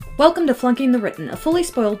Welcome to Flunking the Written, a fully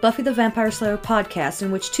spoiled Buffy the Vampire Slayer podcast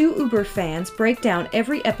in which two Uber fans break down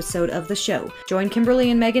every episode of the show. Join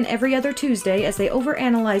Kimberly and Megan every other Tuesday as they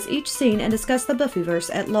overanalyze each scene and discuss the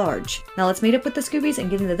Buffyverse at large. Now let's meet up with the Scoobies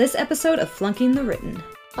and get into this episode of Flunking the Written.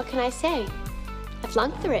 What can I say? I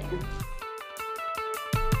flunked the written.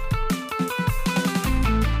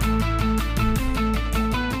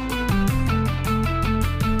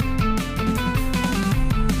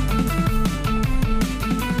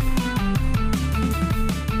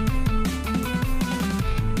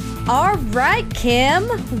 All right, Kim,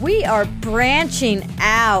 we are branching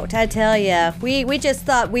out, I tell ya. We just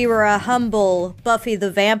thought we were a humble Buffy the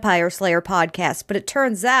Vampire Slayer podcast, but it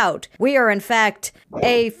turns out we are in fact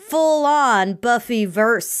a full-on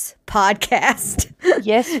Buffyverse podcast.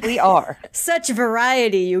 Yes, we are. Such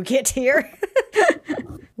variety you get here.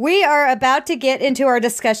 We are about to get into our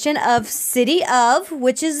discussion of City of,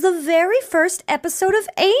 which is the very first episode of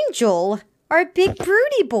Angel, our big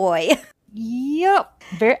broody boy. Yep.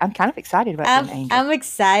 I'm kind of excited about Angel. I'm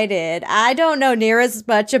excited. I don't know near as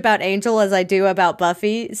much about Angel as I do about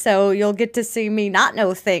Buffy, so you'll get to see me not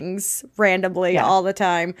know things randomly all the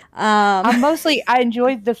time. I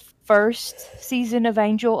enjoyed the first season of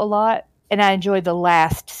Angel a lot, and I enjoyed the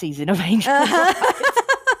last season of Angel.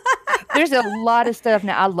 There's a lot of stuff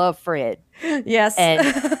now. I love Fred. Yes. And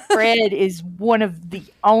Fred is one of the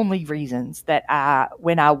only reasons that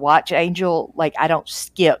when I watch Angel, like I don't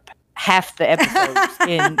skip half the episodes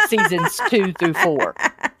in seasons 2 through 4.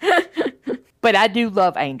 But I do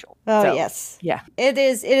love Angel. Oh, so, yes. Yeah. It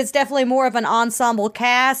is definitely more of an ensemble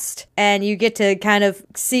cast, and you get to kind of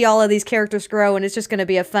see all of these characters grow, and it's just going to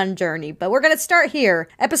be a fun journey. But we're going to start here.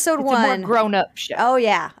 Episode 1. It's a more grown-up show. Oh,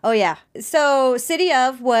 yeah. Oh, yeah. So, City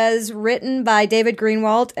of was written by David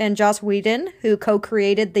Greenwalt and Joss Whedon, who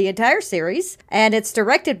co-created the entire series, and it's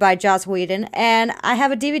directed by Joss Whedon, and I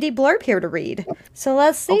have a DVD blurb here to read. So,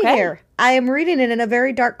 let's see here. I am reading it in a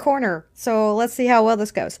very dark corner, so let's see how well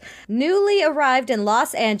this goes. Newly arrived in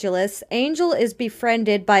Los Angeles, Angel is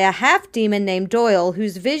befriended by a half-demon named Doyle,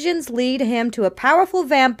 whose visions lead him to a powerful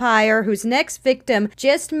vampire whose next victim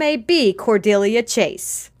just may be Cordelia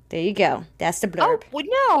Chase. There you go. That's the blurb. Oh, well,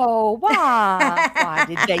 no. Why? Why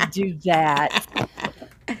did they do that?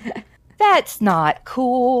 That's not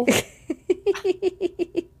cool.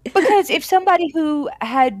 Because if somebody who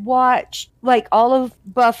had watched like all of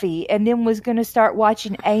Buffy and then was going to start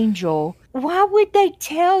watching Angel, why would they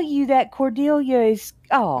tell you that Cordelia is...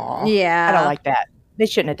 Oh, yeah. I don't like that. They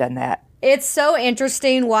shouldn't have done that. It's so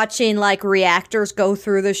interesting watching like reactors go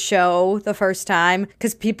through the show the first time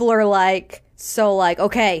because people are like... So, like,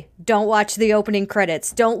 okay, don't watch the opening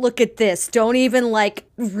credits. Don't look at this. Don't even, like,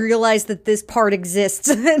 realize that this part exists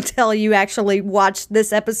until you actually watch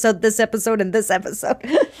this episode, and this episode.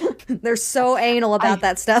 They're so anal about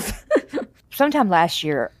that stuff. Sometime last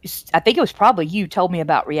year, I think it was probably you told me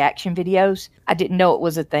about reaction videos. I didn't know it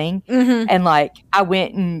was a thing. Mm-hmm. And, like, I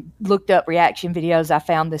went and looked up reaction videos. I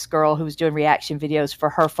found this girl who was doing reaction videos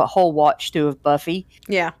for her whole watch through of Buffy.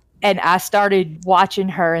 Yeah. And I started watching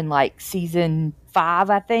her in like season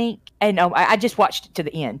 5, I think. And I just watched it to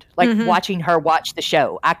the end, like watching her watch the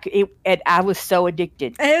show. I was so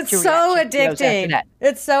addicted. It's so addicting.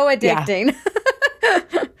 It's so addicting.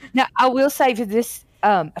 Yeah. Now, I will say for this,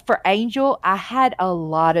 for Angel, I had a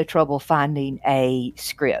lot of trouble finding a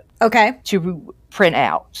script. Okay. To print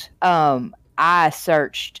out. I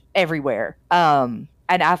searched everywhere.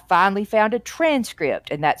 And I finally found a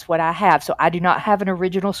transcript, and that's what I have. So I do not have an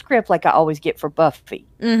original script like I always get for Buffy,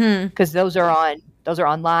 because those are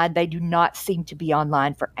online. They do not seem to be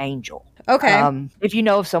online for Angel. Okay. If you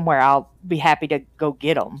know of somewhere, I'll be happy to go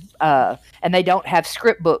get them. And they don't have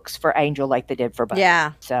script books for Angel like they did for Buffy.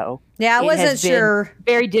 Yeah. So yeah, I wasn't sure.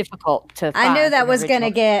 Very difficult to find. I knew that was going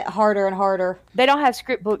to get harder and harder. They don't have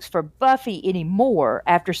script books for Buffy anymore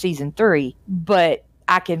after season 3, but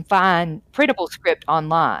I can find printable script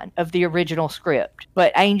online of the original script.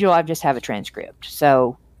 But Angel, I just have a transcript.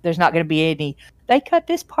 So there's not going to be any, they cut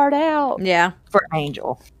this part out. Yeah. For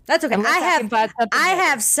Angel. That's okay. I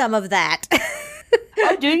have some of that.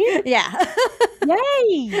 Oh, do you? Yeah.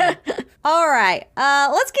 Yay. All right.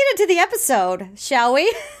 Let's get into the episode, shall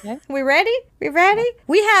we? Yeah. We ready? We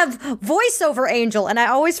have voiceover Angel, and I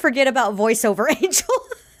always forget about voiceover Angel.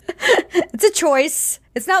 It's a choice.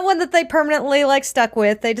 It's not one that they permanently stuck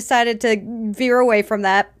with. They decided to veer away from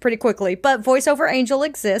that pretty quickly. But voiceover Angel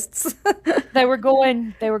exists. They were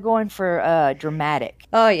going for dramatic.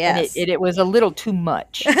 Oh yes, and it was a little too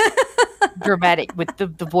much dramatic with the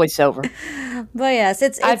voiceover. But yes,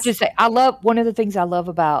 I have to say, one of the things I love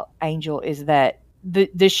about Angel is that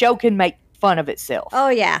the show can make fun of itself. Oh,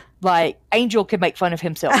 yeah. Like, Angel can make fun of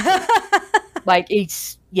himself. Like,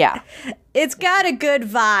 it's got a good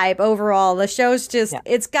vibe overall. The show's just,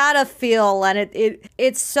 it's got a feel, and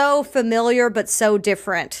it's so familiar but so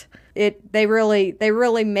different. They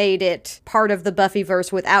really made it part of the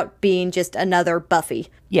Buffyverse without being just another Buffy.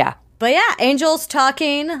 Yeah. But yeah, Angel's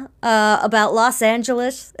talking about Los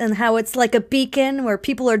Angeles and how it's like a beacon where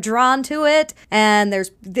people are drawn to it, and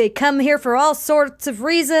they come here for all sorts of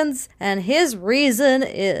reasons, and his reason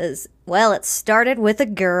is, well, it started with a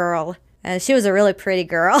girl, and she was a really pretty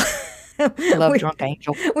girl. I love Drunk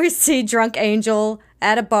Angel. We see Drunk Angel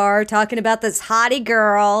at a bar talking about this hottie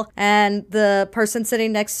girl, and the person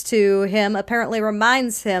sitting next to him apparently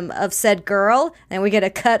reminds him of said girl, and we get a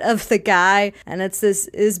cut of the guy, and it's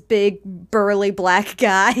this big burly black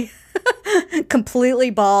guy.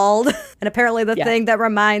 Completely bald, and apparently the thing that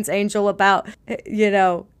reminds Angel about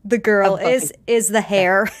the girl is the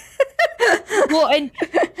hair. Well, and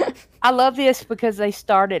I love this because they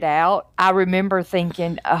started out, I remember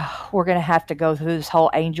thinking, we're going to have to go through this whole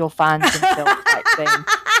Angel finds himself type thing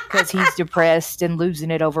because he's depressed and losing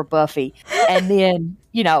it over Buffy. And then,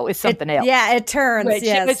 it's something else. Yeah, it turns,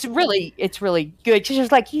 yes. It's really good. She's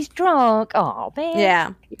just like, he's drunk. Oh,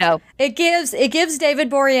 man. Yeah. It gives David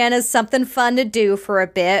Boreanaz something fun to do for a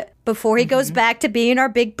bit before he goes back to being our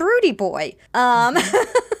big broody boy.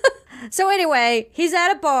 So anyway, he's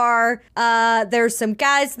at a bar. There's some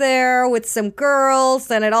guys there with some girls,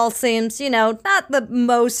 and it all seems, not the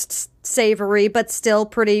most savory, but still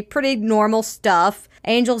pretty normal stuff.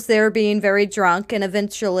 Angel's there being very drunk, and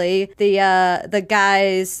eventually the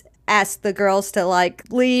guys ask the girls to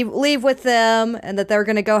leave with them, and that they're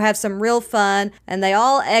gonna go have some real fun, and they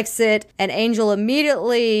all exit, and Angel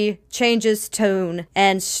immediately changes tone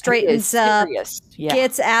and straightens up,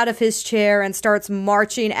 gets out of his chair, and starts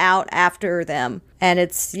marching out after them. And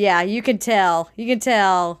it's, you can tell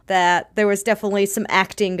that there was definitely some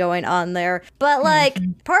acting going on there. But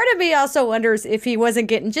part of me also wonders if he wasn't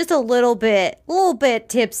getting just a little bit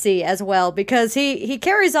tipsy as well, because he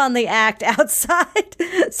carries on the act outside.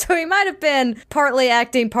 So he might have been partly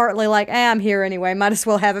acting, partly like, I'm here anyway, might as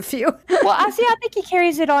well have a few. Well, I think he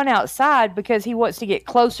carries it on outside because he wants to get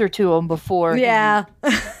closer to him before he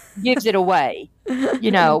gives it away.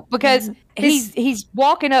 Because he's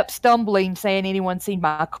walking up stumbling, saying, anyone seen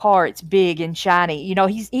my car? It's big and shiny.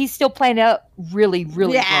 He's still playing up really,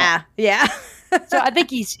 really drunk. Yeah. So I think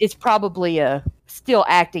it's probably still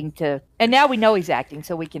acting and now we know he's acting,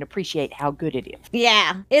 so we can appreciate how good it is.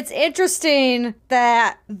 Yeah. It's interesting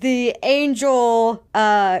that the Angel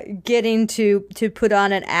getting to put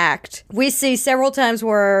on an act. We see several times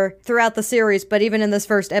where throughout the series, but even in this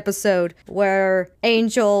first episode, where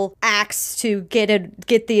Angel acts to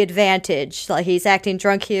get the advantage. Like, he's acting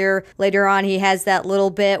drunk here. Later on, he has that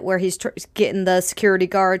little bit where he's getting the security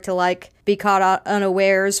guard to be caught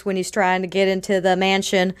unawares when he's trying to get into the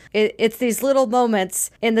mansion. It's these little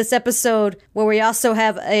moments in this episode where we also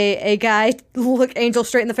have a guy look Angel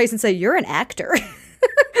straight in the face and say, "You're an actor."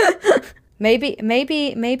 Maybe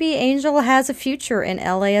Angel has a future in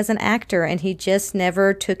LA as an actor, and he just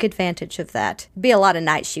never took advantage of that. Be a lot of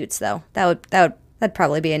night shoots though. That'd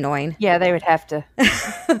probably be annoying. Yeah, they would have to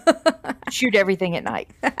shoot everything at night.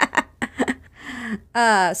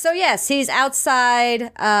 So yes, he's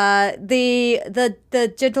outside.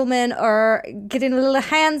 The gentlemen are getting a little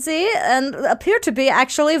handsy and appear to be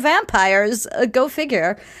actually vampires. Go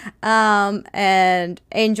figure. And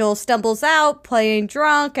Angel stumbles out, playing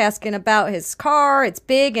drunk, asking about his car. It's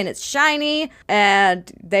big and it's shiny,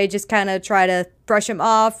 and they just kind of try to brush him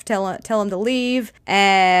off, tell him to leave,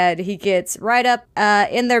 and he gets right up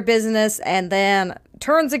in their business, and then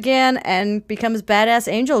turns again and becomes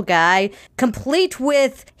badass Angel guy, complete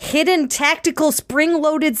with hidden tactical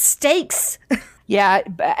spring-loaded stakes. Yeah,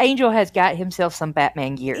 Angel has got himself some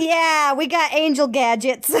Batman gear. Yeah, we got Angel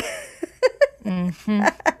gadgets.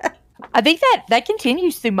 I think that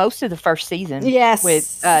continues through most of the first season. Yes.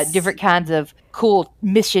 With different kinds of cool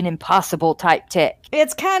Mission Impossible type tech.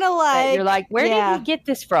 It's kind of like... You're like, where did he get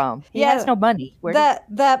this from? He has no money.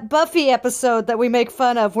 That Buffy episode that we make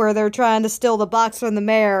fun of where they're trying to steal the box from the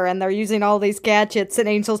mayor and they're using all these gadgets, and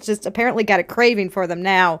Angel's just apparently got a craving for them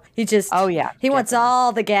now. He just... Oh, yeah. He wants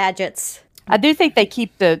all the gadgets. I do think they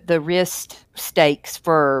keep the wrist stakes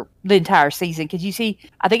for the entire season, because you see,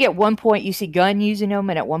 I think at one point you see Gunn using them,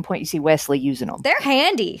 and at one point you see Wesley using them. They're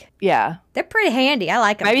handy. Yeah. They're pretty handy. I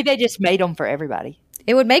like them. Maybe they just made them for everybody.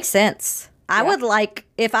 It would make sense. I would like,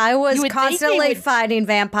 if I was constantly fighting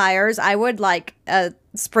vampires, I would like a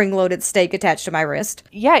spring-loaded stake attached to my wrist.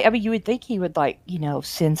 Yeah, I mean, you would think he would,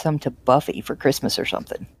 send some to Buffy for Christmas or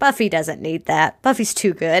something. Buffy doesn't need that. Buffy's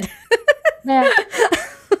too good. Yeah.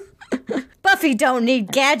 Buffy don't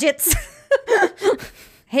need gadgets.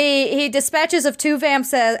 He dispatches of 2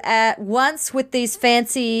 vamps at once with these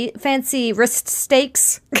fancy wrist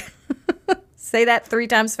stakes. Say that 3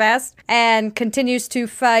 times fast. And continues to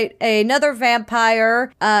fight another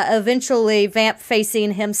vampire, eventually vamp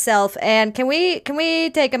facing himself. And can we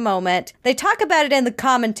take a moment? They talk about it in the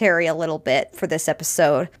commentary a little bit for this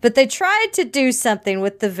episode, but they tried to do something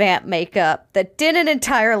with the vamp makeup that didn't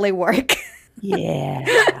entirely work. Yeah.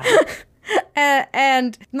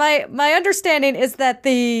 And my understanding is that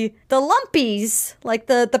the lumpies, like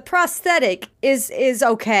the prosthetic is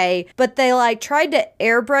okay, but they like tried to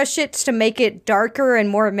airbrush it to make it darker and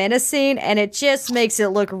more menacing, and it just makes it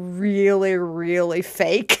look really, really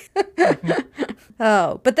fake.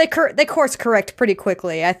 Oh, but they course correct pretty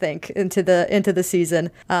quickly, I think, into the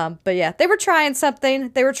season. But yeah, they were trying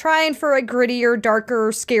something. They were trying for a grittier,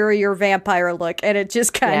 darker, scarier vampire look, and it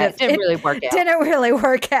just it didn't really work out. Didn't really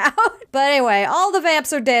work out. But anyway, all the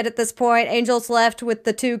vamps are dead at this point. Angel's left with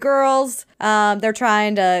the 2 girls. They're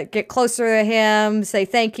trying to get closer to him, say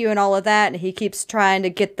thank you and all of that, and he keeps trying to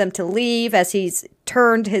get them to leave as he's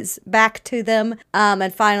turned his back to them.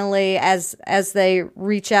 And finally, as they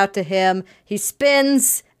reach out to him, he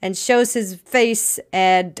spins and shows his face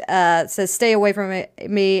and says, "Stay away from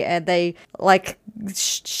me," and they like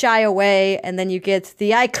shy away, and then you get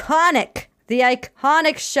the iconic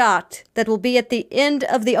shot that will be at the end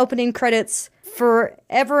of the opening credits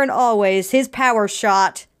forever and always, his power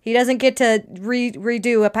shot. He doesn't get to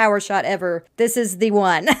redo a power shot ever. This is the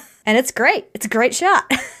one. And it's great. It's a great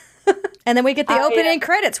shot. And then we get the opening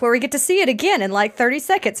credits where we get to see it again in like 30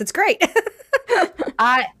 seconds. It's great.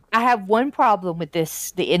 I have one problem with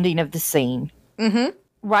the ending of the scene. Mm-hmm.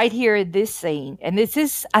 Right here in this scene. And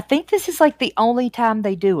I think this is like the only time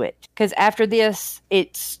they do it. Because after this,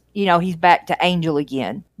 it's, he's back to Angel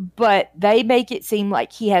again. But they make it seem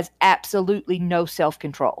like he has absolutely no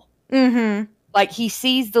self-control. Mm-hmm. Like he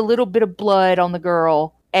sees the little bit of blood on the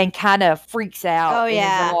girl and kind of freaks out. Oh,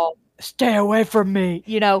 yeah. And is all, "Stay away from me,"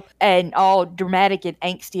 and all dramatic and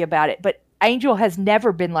angsty about it. But Angel has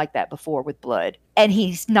never been like that before with blood. And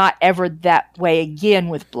he's not ever that way again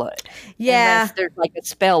with blood. Yeah. Unless there's like a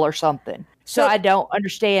spell or something. So I don't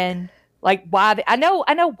understand like why I know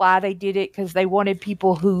why they did it, because they wanted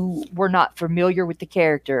people who were not familiar with the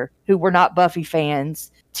character, who were not Buffy fans,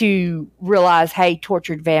 to realize, hey,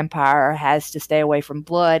 tortured vampire has to stay away from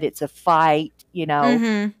blood. It's a fight,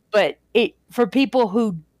 Mm-hmm. But for people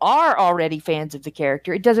who are already fans of the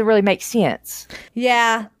character, it doesn't really make sense.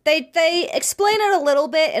 Yeah, they explain it a little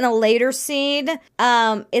bit in a later scene.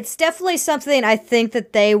 It's definitely something I think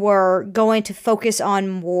that they were going to focus on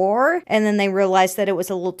more, and then they realized that it was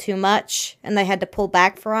a little too much, and they had to pull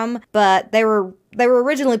back from. But they were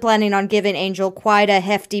originally planning on giving Angel quite a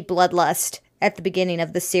hefty bloodlust at the beginning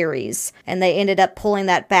of the series, and they ended up pulling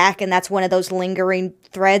that back, and that's one of those lingering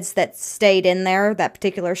threads that stayed in there, that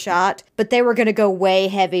particular shot. But they were going to go way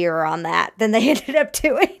heavier on that than they ended up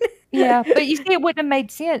doing. Yeah, but you see, it wouldn't have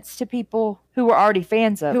made sense to people who were already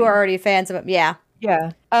fans of him. Who are already fans of him, yeah.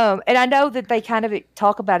 Yeah. And I know that they kind of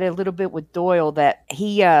talk about it a little bit with Doyle, that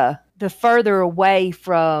he, the further away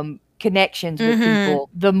from connections with people,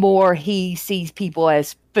 the more he sees people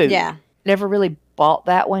as food. Yeah. Never really bought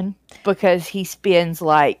that one, because he spends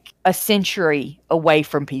like a century away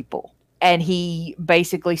from people, and he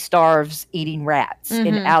basically starves eating rats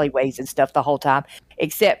in alleyways and stuff the whole time,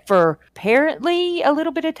 except for apparently a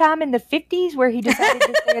little bit of time in the 50s where he decided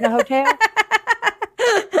to stay in a hotel.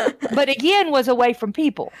 But again, was away from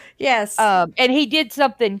people. Yes. And he did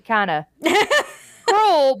something kind of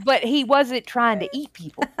cruel, but he wasn't trying to eat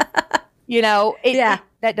people.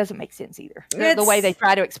 That doesn't make sense either. The way they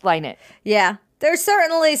try to explain it. Yeah. There's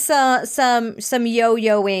certainly some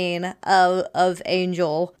yo-yoing of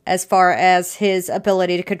Angel as far as his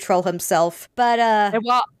ability to control himself. But and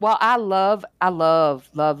while I love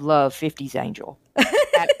 50s Angel.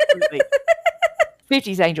 Absolutely.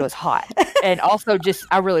 50s Angel is hot. And also just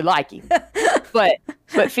I really like him. But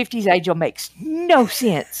 50s Angel makes no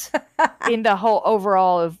sense in the whole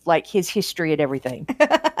overall of like his history and everything.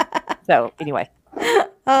 So anyway.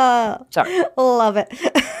 Sorry. Love it.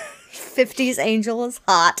 50s Angel is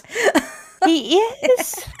hot. He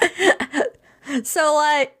is. So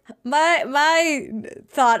like my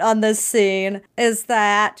thought on this scene is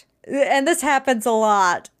that, and this happens a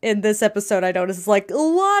lot in this episode, I notice, is like a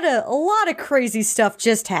lot of crazy stuff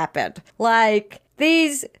just happened. Like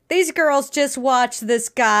these girls just watch this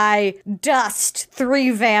guy dust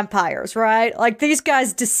 3 vampires, right? Like, these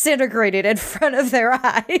guys disintegrated in front of their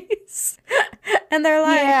eyes. And they're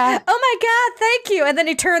like, Yeah. oh my God, thank you. And then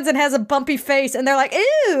he turns and has a bumpy face, and they're like,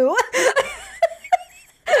 ew.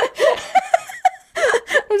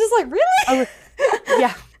 I'm just like, really?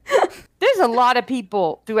 Yeah. There's a lot of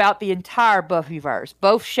people throughout the entire Buffyverse,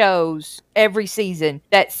 both shows, every season,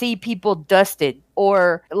 that see people dusted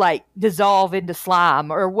or like dissolve into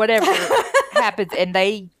slime or whatever happens, and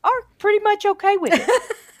they are pretty much okay with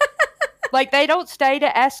it. Like, they don't stay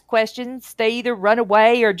to ask questions. They either run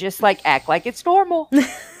away or just like act like it's normal.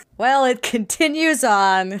 Well, it continues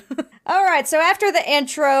on. All right, so after the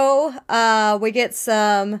intro, we get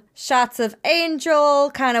some shots of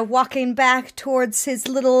Angel kind of walking back towards his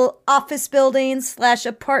little office building /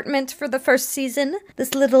 apartment for the first season.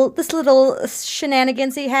 This little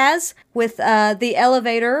shenanigans he has with the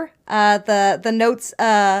elevator. The notes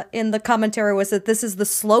in the commentary was that this is the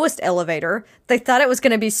slowest elevator. They thought it was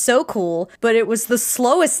going to be so cool, but it was the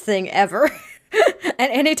slowest thing ever. And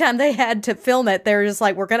anytime they had to film it, they were just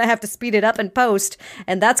like, we're going to have to speed it up in post,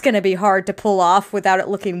 and that's going to be hard to pull off without it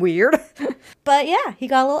looking weird. But yeah, he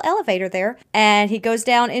got a little elevator there, and he goes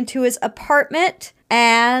down into his apartment,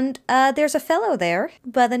 and there's a fellow there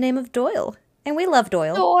by the name of Doyle. And we love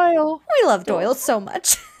Doyle. We love Doyle so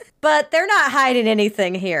much. But they're not hiding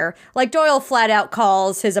anything here. Like, Doyle flat out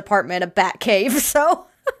calls his apartment a bat cave, so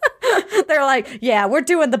they're like, yeah, we're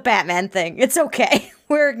doing the Batman thing. It's okay.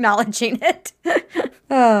 We're acknowledging it.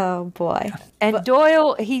 Oh, boy. And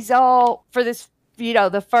Doyle, he's all, for this,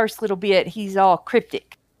 the first little bit, he's all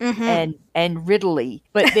cryptic and riddly.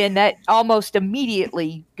 But then that almost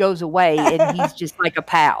immediately goes away, and he's just like a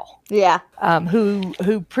pal. Yeah.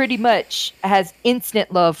 Who pretty much has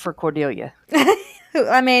instant love for Cordelia.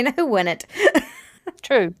 I mean, who wouldn't?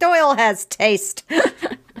 True. Doyle has taste.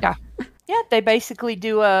 Yeah. Yeah, they basically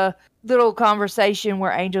do a little conversation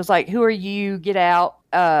where Angel's like, who are you? Get out.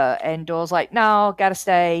 And Doyle's like, no, gotta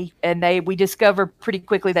stay. And we discover pretty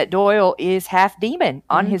quickly that Doyle is half demon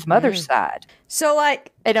on his mother's side. So,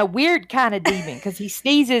 like... And a weird kind of demon, because he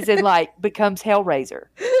sneezes and, like, becomes Hellraiser.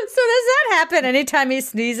 So does that happen anytime he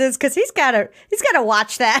sneezes? Because he's gotta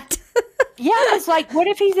watch that. Yeah, it's like, what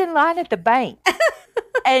if he's in line at the bank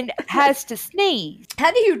and has to sneeze?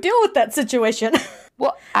 How do you deal with that situation?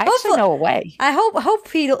 Well, I actually know a way. I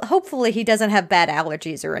hopefully he doesn't have bad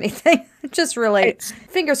allergies or anything. Just really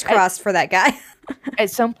fingers crossed for that guy. At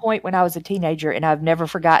some point when I was a teenager, and I've never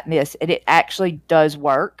forgotten this, and it actually does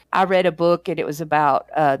work. I read a book, and it was about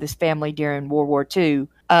this family during World War II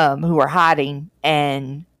who were hiding,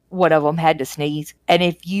 and one of them had to sneeze. And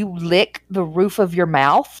if you lick the roof of your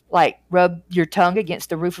mouth, like rub your tongue against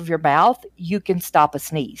the roof of your mouth, you can stop a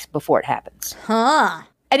sneeze before it happens. Huh.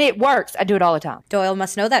 And it works. I do it all the time. Doyle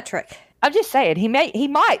must know that trick. I'm just saying, he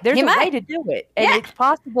might. There's a way to do it. And it's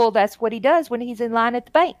possible that's what he does when he's in line at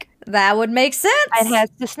the bank. That would make sense. And has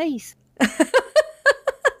to sneeze.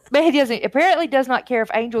 But he apparently does not care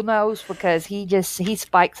if Angel knows, because he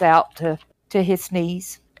spikes out to his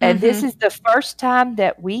sneeze. And this is the first time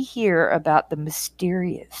that we hear about the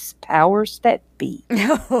mysterious powers that be.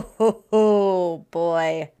 Oh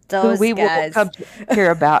boy. Those who we guys. will come to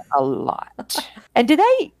hear about a lot. And do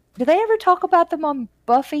they ever talk about them on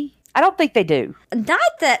Buffy? I don't think they do. Not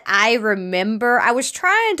that I remember. I was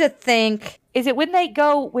trying to think. Is it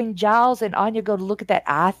when Giles and Anya go to look at that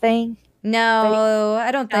eye thing? No,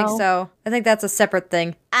 I don't think so. I think that's a separate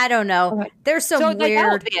thing. I don't know. Okay. There's some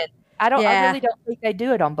weird. I really don't think they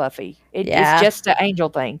do it on Buffy. It's just an Angel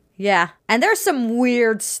thing. Yeah. And there's some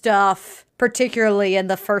weird stuff, particularly in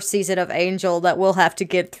the first season of Angel, that we'll have to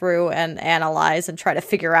get through and analyze and try to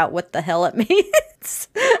figure out what the hell it means.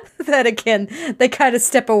 That, again, they kind of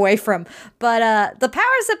step away from. But the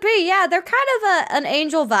powers that be, yeah, they're kind of an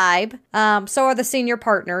Angel vibe. So are the senior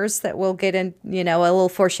partners that we'll get in, a little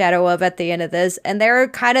foreshadow of at the end of this. And they're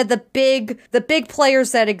kind of the big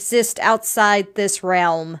players that exist outside this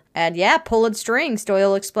realm. And yeah, pulling strings.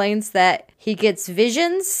 Doyle explains that he gets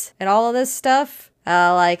visions and all of this stuff.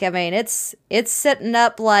 It's setting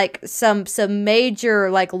up like some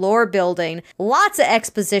major like lore building. Lots of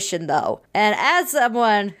exposition though. And as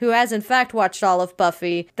someone who has in fact watched all of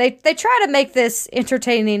Buffy, they try to make this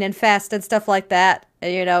entertaining and fast and stuff like that.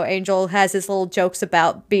 And, Angel has his little jokes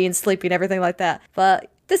about being sleepy and everything like that.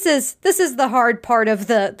 But this is the hard part of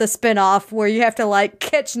the spinoff, where you have to like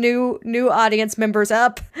catch new audience members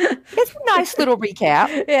up. It's a nice little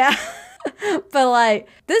recap. Yeah. But like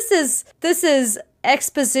this is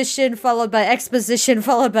exposition followed by exposition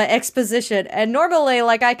followed by exposition, and normally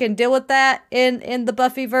like I can deal with that in the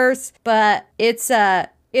Buffyverse, but it's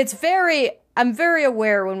very I'm very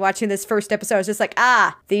aware when watching this first episode. I was just like,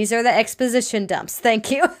 these are the exposition dumps.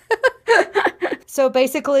 Thank you. So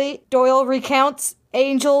basically, Doyle recounts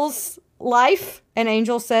Angel's life, and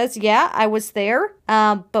Angel says, yeah, I was there,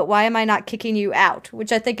 but why am I not kicking you out?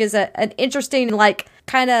 Which I think is an interesting, like,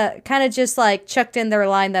 kind of just, like, chucked in their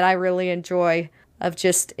line that I really enjoy, of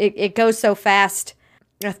just, it goes so fast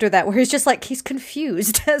after that, where he's just like, he's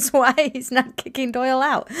confused as why he's not kicking Doyle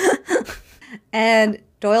out. And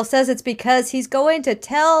Doyle says it's because he's going to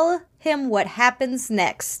tell him what happens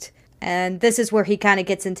next. And this is where he kind of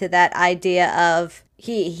gets into that idea of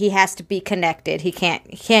he has to be connected. He can't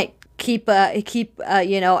keep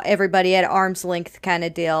everybody at arm's length kind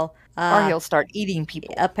of deal. Or he'll start eating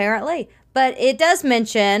people. Apparently. But it does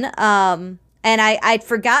mention, and I'd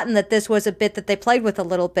forgotten that this was a bit that they played with a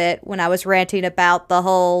little bit when I was ranting about the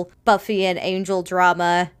whole Buffy and Angel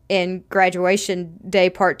drama in Graduation Day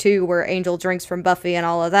Part 2, where Angel drinks from Buffy and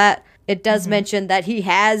all of that. It does mention that he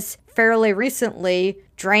has fairly recently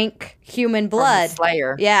drank human blood.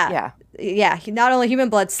 Slayer. Yeah. Not only human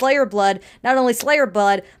blood, Slayer blood. Not only Slayer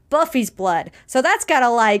blood, Buffy's blood. So that's gotta,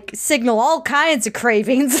 like, signal all kinds of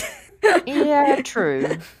cravings. Yeah,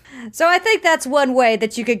 true. So I think that's one way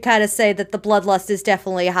that you could kind of say that the bloodlust is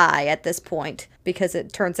definitely high at this point, because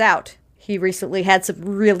it turns out he recently had some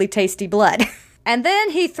really tasty blood. And then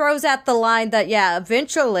he throws out the line that, yeah,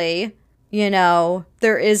 eventually,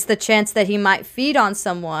 there is the chance that he might feed on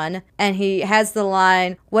someone, and he has the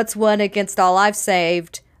line, what's one against all I've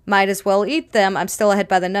saved? Might as well eat them. I'm still ahead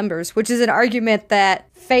by the numbers, which is an argument that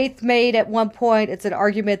Faith made at one point. It's an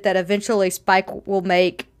argument that eventually Spike will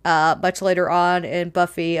make much later on in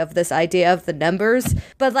Buffy, of this idea of the numbers.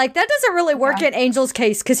 But, like, that doesn't really work in Angel's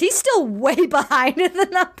case, because he's still way behind in the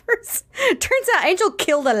numbers. Turns out Angel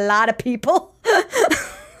killed a lot of people.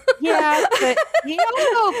 Yeah, but he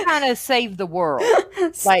also kind of saved the world.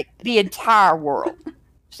 Like, the entire world.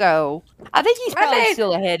 So, I think he's probably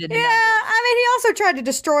still ahead in the numbers. He also tried to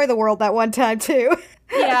destroy the world that one time, too.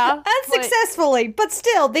 Yeah. Unsuccessfully, but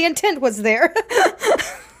still, the intent was there.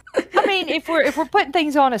 I mean, if we're putting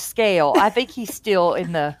things on a scale, I think he's still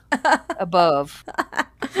in the above.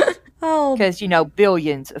 Oh. Because,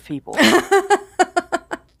 billions of people.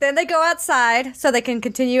 Then they go outside so they can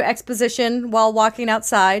continue exposition while walking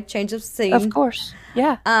outside, change of scene. Of course.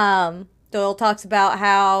 Yeah. Doyle talks about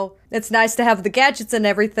how it's nice to have the gadgets and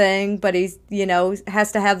everything, but he's,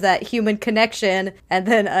 has to have that human connection. And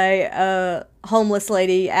then a homeless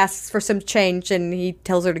lady asks for some change, and he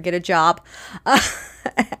tells her to get a job.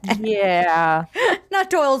 Yeah. Not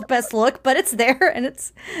Doyle's best look, but it's there, and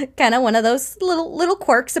it's kind of one of those little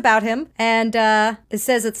quirks about him. And it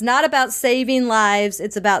says it's not about saving lives,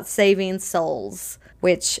 it's about saving souls,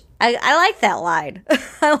 which I like that line.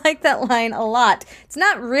 I like that line a lot. It's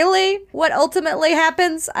not really what ultimately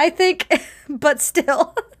happens, I think, but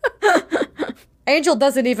still. Angel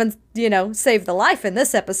doesn't even, save the life in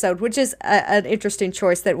this episode, which is an interesting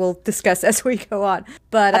choice that we'll discuss as we go on.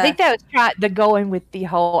 But I think that was the going with the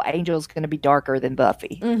whole Angel's going to be darker than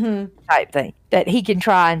Buffy type thing. That he can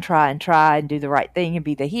try and do the right thing and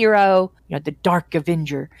be the hero, the Dark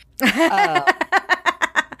Avenger.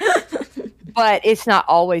 But it's not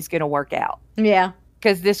always going to work out. Yeah.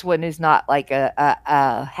 Because this one is not like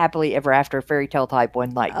a happily ever after fairy tale type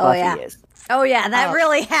one like Buffy is. Oh, yeah, that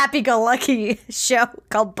really happy-go-lucky show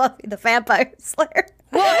called Buffy the Vampire Slayer.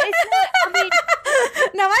 Well, it's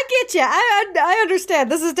not, No, I get you. I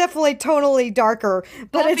understand. This is definitely tonally darker,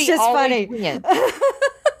 but Buffy it's just funny. Wins.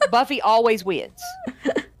 Buffy always wins.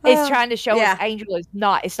 It's trying to show us Angel is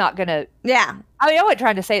not, it's not going to... Yeah. I wasn't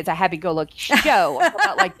trying to say it's a happy-go-lucky show. I'm talking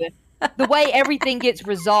about, like, the way everything gets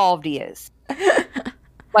resolved is.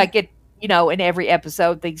 Like, in every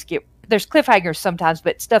episode, there's cliffhangers sometimes,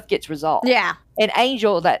 but stuff gets resolved. Yeah. And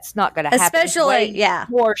Angel, that's not going to happen. Especially,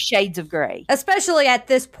 more shades of gray. Especially at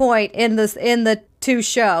this point in the two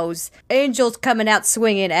shows, Angel's coming out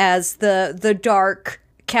swinging as the dark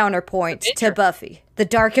counterpoint to Buffy. The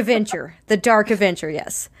Dark Avenger. The Dark Avenger,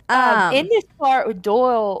 yes. In this part with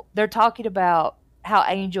Doyle, they're talking about how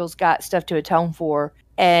Angel's got stuff to atone for,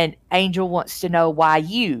 and Angel wants to know why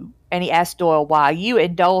you. And he asks Doyle, why you?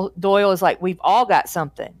 And Doyle is like, we've all got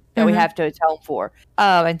something that we have to atone for.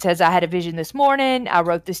 And says, I had a vision this morning. I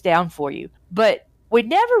wrote this down for you. But we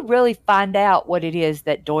never really find out what it is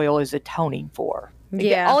that Doyle is atoning for.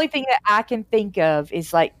 Yeah. The only thing that I can think of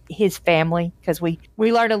is like his family, because we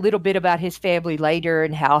learn a little bit about his family later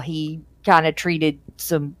and how he kind of treated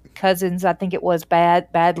some cousins, I think it was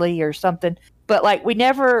badly or something. But like we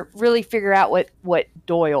never really figure out what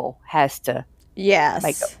Doyle has to Yes.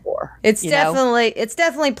 make up for. It's you know?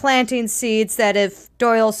 definitely planting seeds that if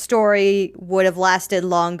Doyle's story would have lasted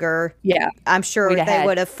longer, Yeah. I'm sure We'd have they had-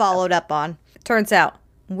 would have followed up on. Turns out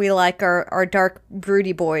we like our dark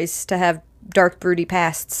broody boys to have dark broody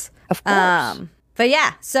pasts. Of course. But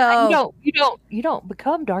yeah, so You don't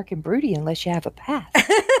become dark and broody unless you have a past.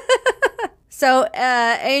 So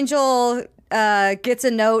Angel gets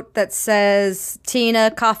a note that says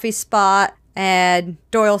Tina coffee spot, and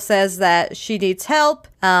Doyle says that she needs help,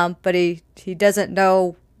 but he doesn't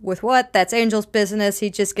know with what. That's Angel's business. He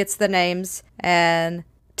just gets the names and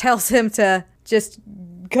tells him to just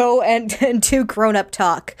go and do grown-up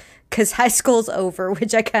talk because high school's over,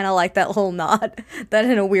 which I kind of like that little nod. That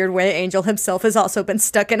in a weird way, Angel himself has also been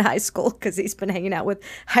stuck in high school because he's been hanging out with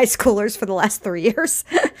high schoolers for the last 3 years.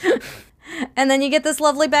 And then you get this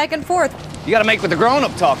lovely back and forth. You gotta make with the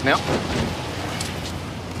grown-up talk now.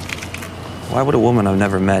 Why would a woman I've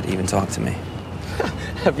never met even talk to me?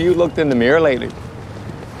 Have you looked in the mirror lately?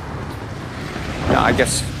 No, I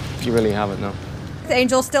guess you really haven't, no.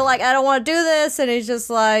 Angel's still like, I don't want to do this. And he's just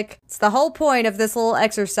like, it's the whole point of this little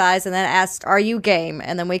exercise. And then asks, are you game?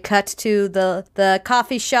 And then we cut to the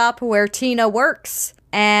coffee shop where Tina works.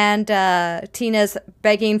 And Tina's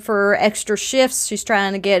begging for extra shifts. She's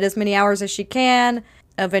trying to get as many hours as she can.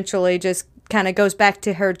 Eventually just kind of goes back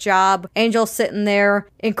to her job. Angel's sitting there,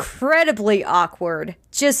 incredibly awkward.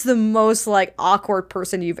 Just the most like awkward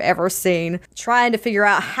person you've ever seen. Trying to figure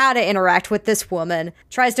out how to interact with this woman.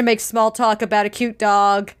 Tries to make small talk about a cute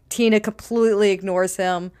dog. Tina completely ignores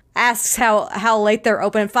him. Asks how late they're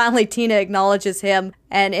open. Finally, Tina acknowledges him,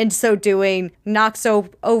 and in so doing, knocks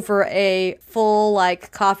over a full,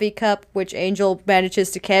 like, coffee cup, which Angel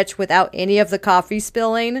manages to catch without any of the coffee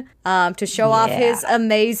spilling, to show off his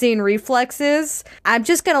amazing reflexes. I'm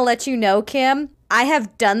just gonna let you know, Kim, I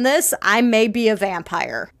have done this. I may be a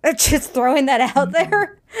vampire. Just throwing that out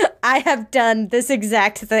there. I have done this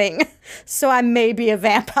exact thing. So I may be a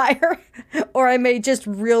vampire. Or I may just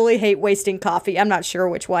really hate wasting coffee. I'm not sure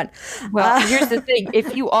which one. Well, here's the thing.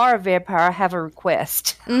 If you are a vampire, I have a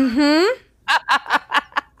request. Mm-hmm.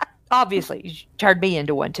 Obviously, you turned me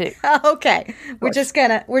into one too. Okay. We're just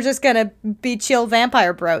gonna be chill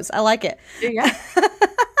vampire bros. I like it. Yeah.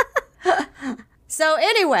 So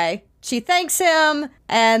anyway, she thanks him,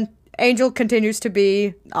 and Angel continues to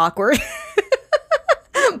be awkward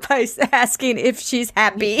by asking if she's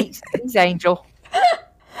happy. He's Angel.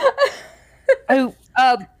 Who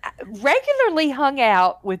regularly hung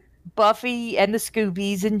out with Buffy and the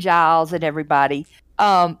Scoobies and Giles and everybody,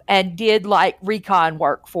 and did like recon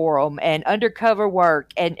work for them and undercover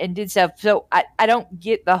work and did stuff. So I don't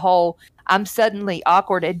get the whole I'm suddenly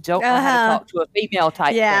awkward and don't know how to talk to a female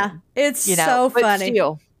type thing. It's so but funny.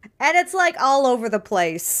 Still. And it's like all over the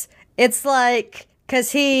place. It's like,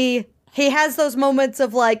 because he has those moments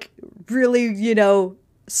of like really,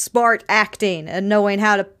 smart acting and knowing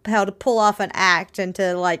how to pull off an act and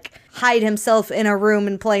to like hide himself in a room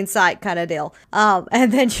in plain sight kind of deal.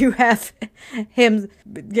 And then you have him,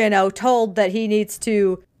 told that he needs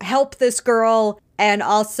to help this girl and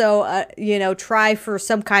also, try for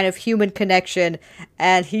some kind of human connection.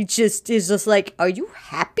 And he just is just like, are you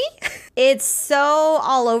happy? It's so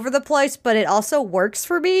all over the place, but it also works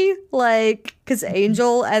for me. Like, because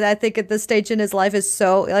Angel, and I think at this stage in his life is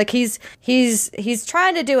so, like, he's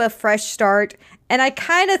trying to do a fresh start. And I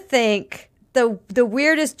kind of think the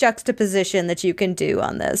weirdest juxtaposition that you can do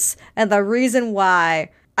on this, and the reason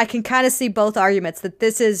why I can kind of see both arguments, that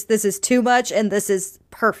this is too much and this is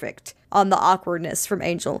perfect on the awkwardness from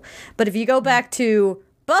Angel. But if you go back to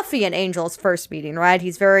Buffy and Angel's first meeting, right?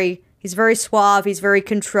 He's very suave, he's very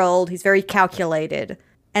controlled, he's very calculated.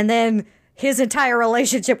 And then his entire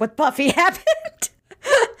relationship with Buffy happened.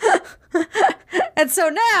 And so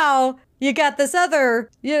now you got this other,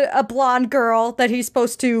 a blonde girl that he's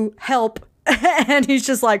supposed to help. And he's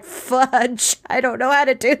just like, fudge, I don't know how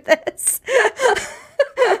to do this.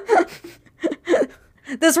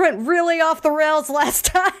 This went really off the rails last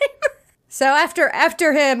time. So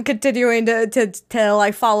after him continuing to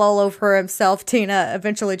like fall all over himself, Tina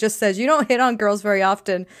eventually just says, you don't hit on girls very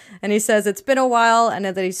often. And he says it's been a while and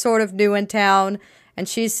that he's sort of new in town. And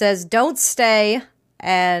she says, don't stay.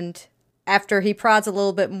 And after he prods a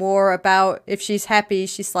little bit more about if she's happy,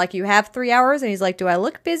 she's like, you have 3 hours? And he's like, do I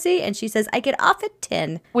look busy? And she says, I get off at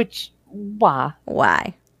 10. Which, why?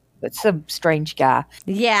 Why? That's some strange guy.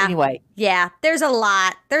 Yeah. Anyway. Yeah. There's a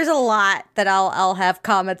lot that I'll have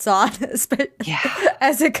comments on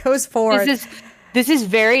as it goes forward. This is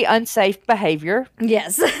very unsafe behavior.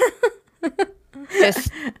 Yes.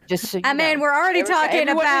 just so you I mean, know. we're already talking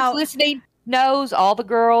Everyone about who's listening knows all the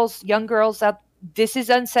girls, young girls out this is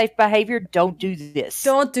unsafe behavior. Don't do this.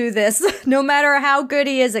 Don't do this. No matter how good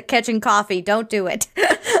he is at catching coffee, don't do it.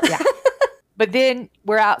 Yeah. But then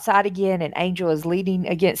we're outside again, and Angel is leaning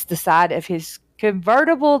against the side of his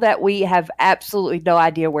convertible that we have absolutely no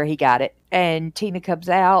idea where he got it. And Tina comes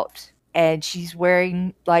out, and she's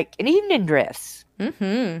wearing like an evening dress.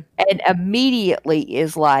 Mm-hmm. And immediately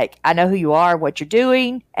is like, I know who you are, what you're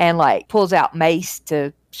doing, and like pulls out mace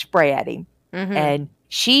to spray at him. Mm-hmm. And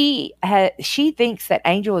she thinks that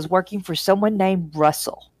Angel is working for someone named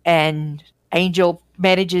Russell. And Angel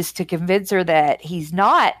manages to convince her that he's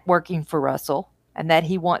not working for Russell and that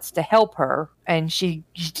he wants to help her. And she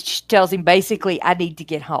tells him basically, I need to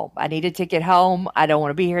get home. I need a ticket home. I don't want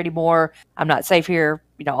to be here anymore. I'm not safe here.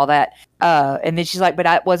 You know, all that. And then she's like, but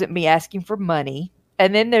it wasn't me asking for money.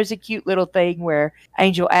 And then there's a cute little thing where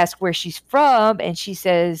Angel asks where she's from. And she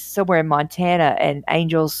says somewhere in Montana. And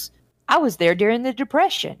Angel's, I was there during the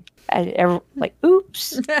Depression. Like,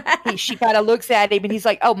 oops. She kind of looks at him and he's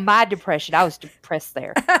like, oh, my depression. I was depressed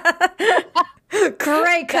there.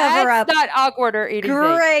 Great cover up. That's not awkward or anything.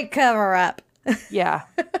 Great cover up. Yeah.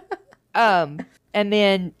 And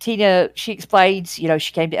then Tina, she explains, you know,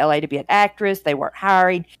 she came to LA to be an actress. They weren't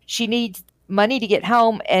hiring. She needs money to get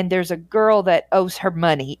home. And there's a girl that owes her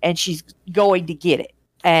money and she's going to get it.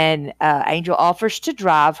 And Angel offers to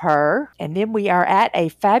drive her. And then we are at a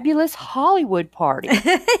fabulous Hollywood party.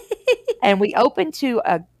 And we open to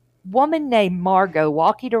a woman named Margot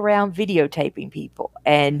walking around videotaping people.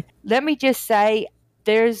 And let me just say,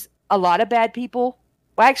 there's a lot of bad people.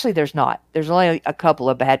 Well, actually, there's not. There's only a couple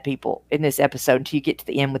of bad people in this episode until you get to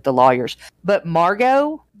the end with the lawyers. But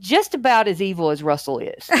Margot, just about as evil as Russell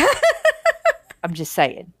is. I'm just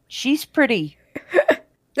saying. She's pretty...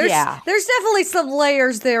 There's There's definitely some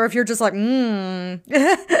layers there if you're just like, No,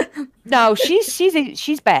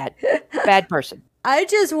 she's bad. Bad person. I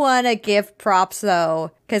just want to give props,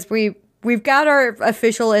 though, because we've got our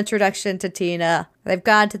official introduction to Tina. They've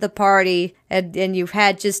gone to the party, and you've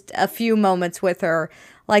had just a few moments with her.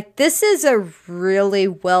 Like, this is a really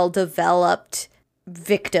well-developed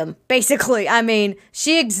victim, basically. I mean,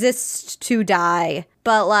 she exists to die.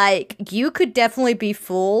 But, like, you could definitely be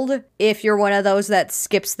fooled if you're one of those that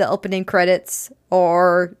skips the opening credits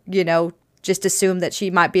or, you know, just assume that she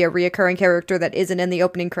might be a reoccurring character that isn't in the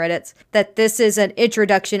opening credits. That this is an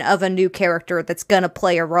introduction of a new character that's going to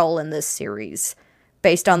play a role in this series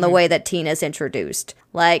based on the way that Tina's introduced.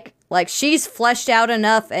 Like she's fleshed out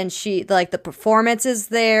enough and she, like, the performance is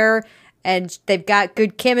there. And they've got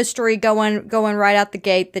good chemistry going right out the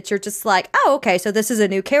gate that you're just like, oh, okay, so this is a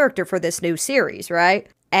new character for this new series, right?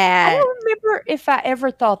 And I don't remember if I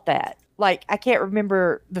ever thought that. Like, I can't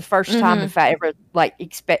remember the first time if I ever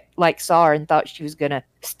saw her and thought she was gonna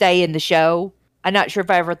stay in the show. I'm not sure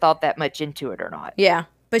if I ever thought that much into it or not. Yeah,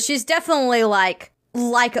 but she's definitely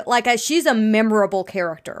she's a memorable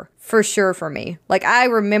character for sure for me. Like, I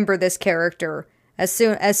remember this character as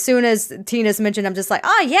soon as Tina's mentioned. I'm just like,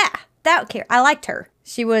 oh yeah. I liked her.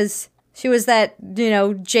 She was that, you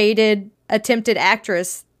know, jaded, attempted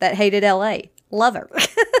actress that hated LA. Love her.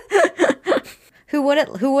 Who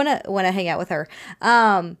wouldn't want to hang out with her?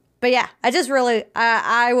 But yeah, I just really,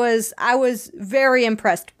 I was very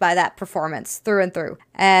impressed by that performance through and through.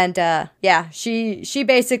 And yeah, she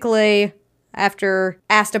basically, after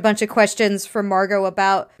asked a bunch of questions from Margot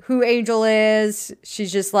about who Angel is,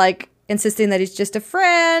 she's just like, insisting that he's just a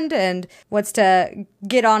friend and wants to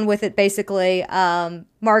get on with it, basically.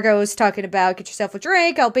 Margot's talking about, get yourself a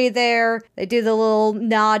drink, I'll be there. They do the little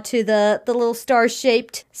nod to the little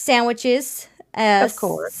star-shaped sandwiches. Of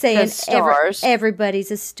course. Saying stars.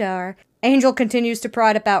 Everybody's a star. Angel continues to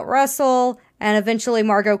prod about Russell, and eventually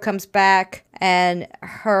Margot comes back, and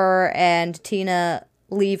her and Tina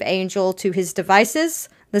leave Angel to his devices.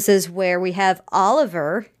 This is where we have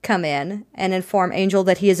Oliver come in and inform Angel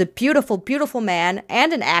that he is a beautiful, beautiful man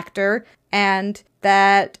and an actor, and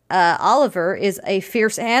that Oliver is a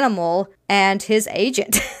fierce animal and his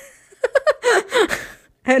agent.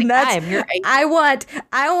 And that's, I am your agent.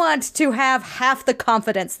 I want to have half the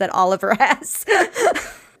confidence that Oliver has.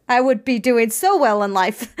 I would be doing so well in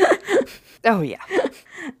life. Oh yeah.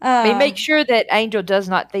 I mean, make sure that Angel does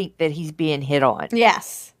not think that he's being hit on.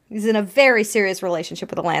 Yes. He's in a very serious relationship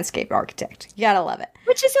with a landscape architect. You gotta love it.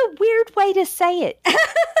 Which is a weird way to say it.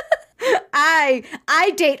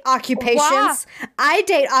 I date occupations. Why? I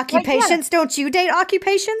date occupations. Don't you date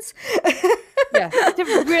occupations? Yeah, it's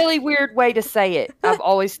a really weird way to say it. I've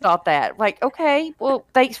always thought that. Like, okay, well,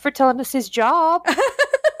 thanks for telling us his job.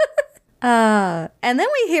 And then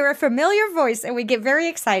we hear a familiar voice and we get very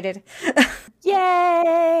excited.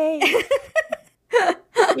 Yay!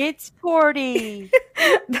 It's Cordy.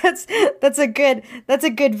 That's a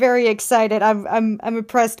good very excited. I'm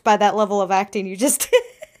impressed by that level of acting you just did.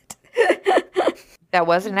 That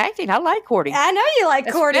wasn't acting. I like Cordy. I know you like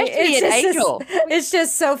Cordy. Especially an Angel. It's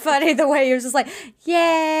just so funny the way you're just like,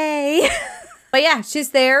 yay. But yeah,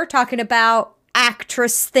 she's there talking about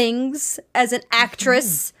actress things as an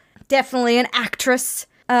actress. Definitely an actress.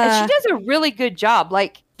 And she does a really good job.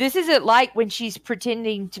 Like, this isn't like when she's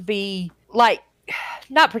pretending to be, like,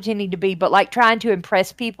 not pretending to be, but like trying to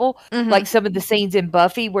impress people. Like some of the scenes in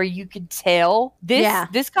Buffy where you could tell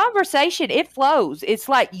this conversation, it flows. It's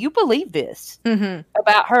like, you believe this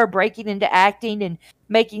about her breaking into acting and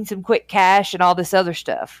making some quick cash and all this other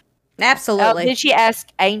stuff. Absolutely. Then she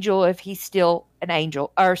asked Angel if he's still an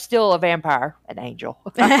angel or still a vampire. An angel.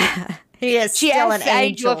 He is She still an asked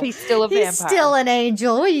Angel angel. if he's still a vampire. He's still an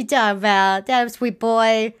angel. What are you talking about? That sweet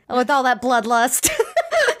boy with all that bloodlust.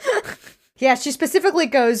 Yeah, she specifically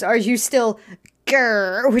goes, "Are you still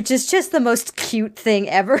grr?" Which is just the most cute thing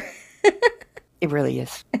ever. It really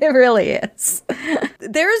is. It really is.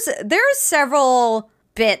 There's several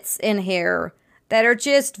bits in here that are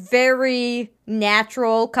just very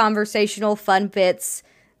natural, conversational, fun bits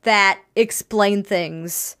that explain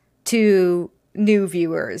things to new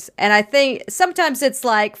viewers. And I think sometimes it's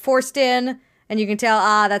like forced in and you can tell,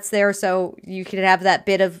 that's there, so you can have that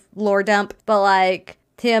bit of lore dump. But like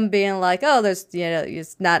him being like, oh, there's,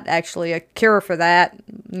 it's not actually a cure for that,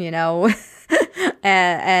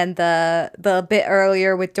 and the bit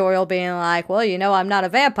earlier with Doyle being like, well, I'm not a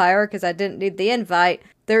vampire because I didn't need the invite.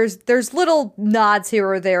 There's little nods here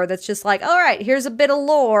or there that's just like, all right, here's a bit of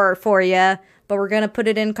lore for you, but we're gonna put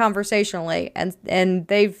it in conversationally, and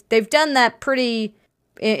they've done that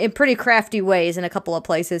in pretty crafty ways in a couple of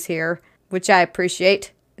places here, which I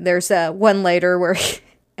appreciate. There's one later where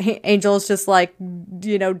Angel's just like,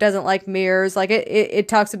 doesn't like mirrors. Like it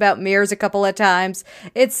talks about mirrors a couple of times.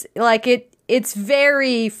 It's like it's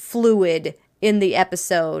very fluid in the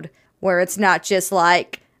episode where it's not just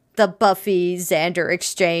like the Buffy Xander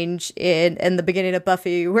exchange in the beginning of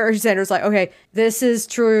Buffy where Xander's like, okay, this is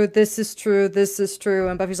true, this is true, this is true.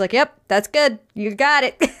 And Buffy's like, yep, that's good. You got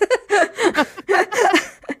it.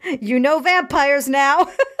 Vampires now.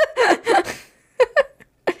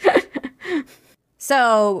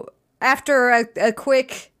 So after a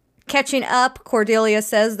quick catching up, Cordelia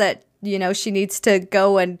says that, she needs to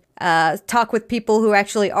go and talk with people who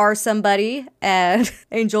actually are somebody. And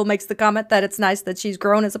Angel makes the comment that it's nice that she's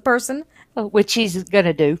grown as a person. Which she's going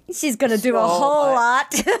to do. She's going to do a whole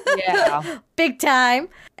lot. Yeah. Big time.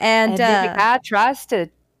 And then the guy tries to,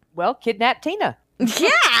 kidnap Tina.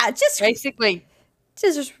 Yeah, just basically.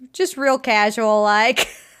 Just real casual, like.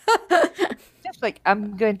 Just like,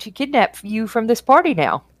 I'm going to kidnap you from this party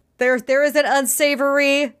now. There is an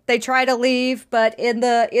unsavory. They try to leave, but in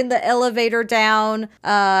the elevator down,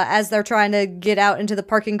 as they're trying to get out into the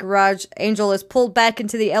parking garage, Angel is pulled back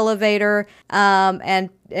into the elevator,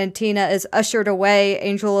 and Tina is ushered away.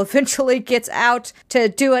 Angel eventually gets out to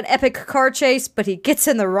do an epic car chase, but he gets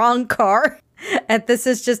in the wrong car. And this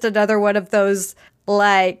is just another one of those,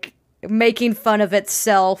 like, making fun of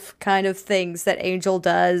itself kind of things that Angel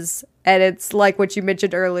does. And it's like what you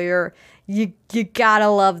mentioned earlier. You gotta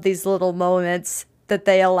love these little moments that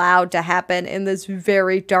they allowed to happen in this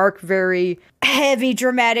very dark, very heavy,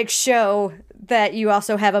 dramatic show. That you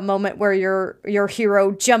also have a moment where your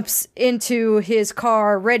hero jumps into his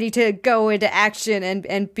car, ready to go into action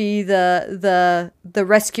and be the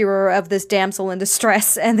rescuer of this damsel in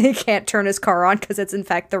distress, and they can't turn his car on because it's in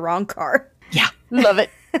fact the wrong car. Yeah, love it.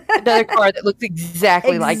 Another car that looks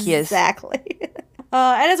exactly like his. Exactly.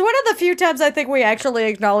 And it's one of the few times I think we actually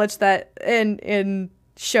acknowledge that in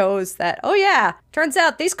shows that, oh yeah, turns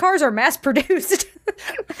out these cars are mass produced.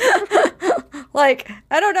 Like,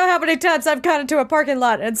 I don't know how many times I've gone into a parking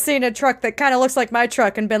lot and seen a truck that kind of looks like my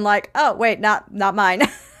truck and been like, oh wait, not mine.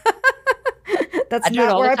 That's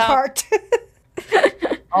not where I parked.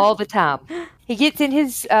 All the time. He gets in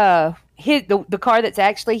his the car that's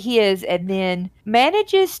actually his, and then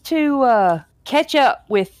manages to catch up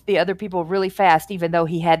with the other people really fast, even though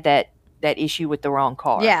he had that issue with the wrong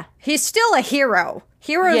car. Yeah, he's still a hero.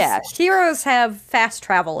 Heroes have fast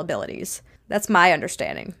travel abilities. That's my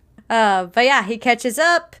understanding. But yeah, he catches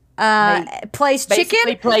up, plays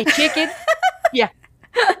chicken. Play chicken. Yeah.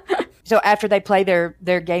 So after they play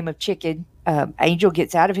their game of chicken, Angel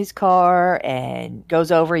gets out of his car and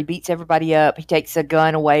goes over. He beats everybody up. He takes a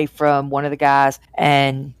gun away from one of the guys,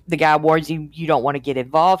 and the guy warns him, "You don't want to get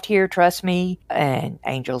involved here. Trust me." And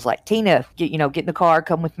Angel's like, "Tina, get in the car.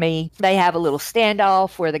 Come with me." They have a little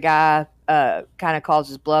standoff where the guy kind of calls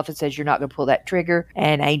his bluff and says, "You're not going to pull that trigger."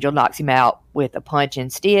 And Angel knocks him out with a punch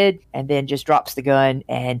instead, and then just drops the gun.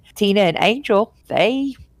 And Tina and Angel,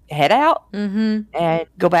 they head out and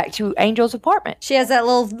go back to Angel's apartment. She has that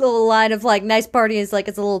little line of like, nice party is like,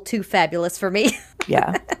 it's a little too fabulous for me.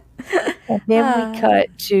 Yeah. And then we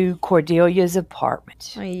cut to Cordelia's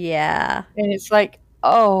apartment. Yeah. And it's like,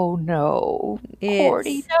 oh no,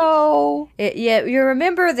 Cordy, no. Yeah, you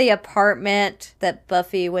remember the apartment that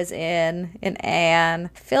Buffy was in Anne?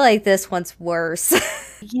 I feel like this one's worse.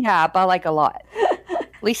 Yeah, by like a lot.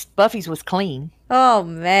 At least Buffy's was clean. Oh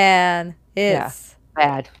man, it's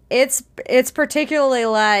bad. It's particularly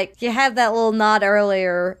like you have that little nod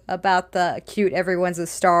earlier about the cute everyone's a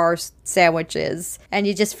star sandwiches, and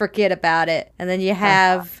you just forget about it, and then you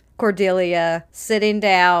have Cordelia sitting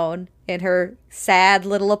down in her sad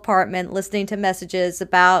little apartment listening to messages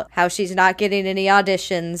about how she's not getting any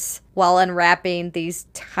auditions while unwrapping these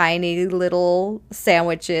tiny little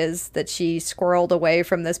sandwiches that she squirreled away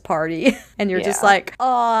from this party. And you're just like,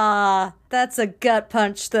 "Ah, that's a gut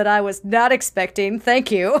punch that I was not expecting.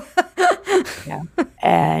 Thank you." Yeah.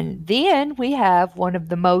 And then we have one of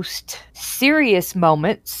the most serious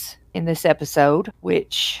moments in this episode,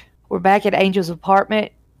 which we're back at Angel's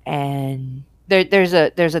apartment, and there's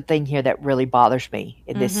a thing here that really bothers me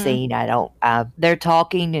in this scene. They're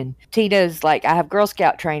talking, and Tina's like, "I have Girl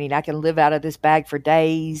Scout training. I can live out of this bag for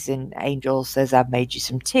days." And Angel says, "I've made you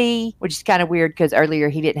some tea," which is kind of weird because earlier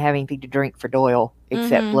he didn't have anything to drink for Doyle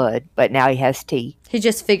except blood, but now he has tea. He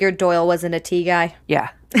just figured Doyle wasn't a tea guy. Yeah.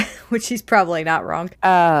 Which he's probably not wrong.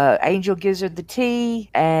 Angel gives her the tea,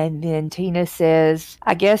 and then Tina says,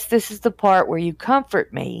 "I guess this is the part where you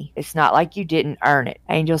comfort me. It's not like you didn't earn it."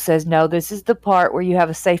 Angel says, "No, this is the part where you have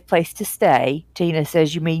a safe place to stay." Tina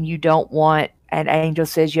says, "You mean you don't want..." And Angel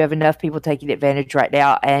says, "You have enough people taking advantage right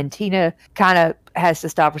now." And Tina kind of has to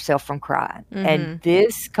stop herself from crying. And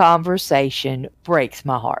this conversation breaks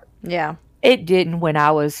my heart. Yeah. It didn't when I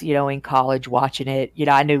was, in college watching it.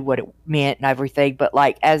 I knew what it meant and everything. But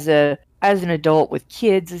like as an adult with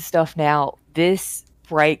kids and stuff now, this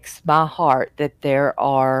breaks my heart that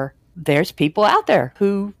there's people out there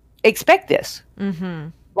who expect this.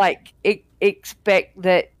 Like expect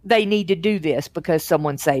that they need to do this because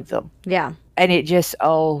someone saved them. Yeah. And it just,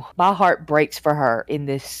 my heart breaks for her in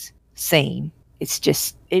this scene. It's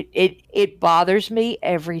just, it bothers me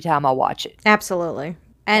every time I watch it. Absolutely.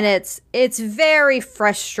 And it's very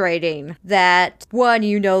frustrating that, one,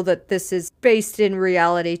 that this is based in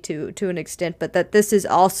reality to an extent, but that this is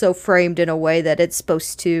also framed in a way that it's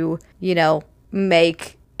supposed to,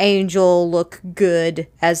 make Angel look good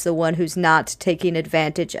as the one who's not taking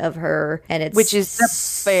advantage of her. And it's which is the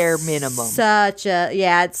bare minimum.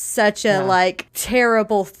 It's such a like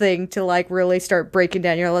terrible thing to like really start breaking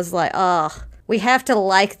down. You're just like, we have to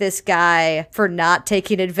like this guy for not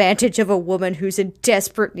taking advantage of a woman who's in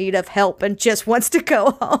desperate need of help and just wants to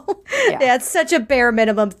go home. Yeah, it's such a bare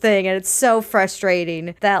minimum thing, and it's so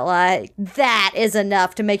frustrating that, like, that is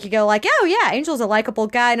enough to make you go, like, oh, yeah, Angel's a likable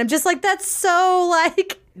guy. And I'm just like, that's so,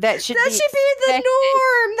 like, that should be the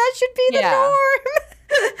norm. That should be the norm.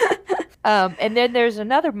 And then there's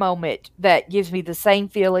another moment that gives me the same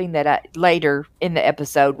feeling that later in the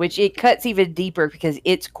episode, which it cuts even deeper because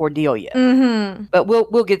it's Cordelia. But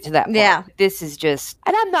we'll get to that part. Yeah. This is just,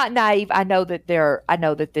 and I'm not naive. I know that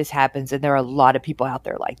this happens, and there are a lot of people out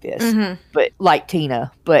there like this, but like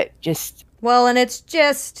Tina, but just. Well, and it's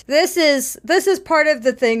just, this is part of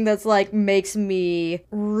the thing that's, like, makes me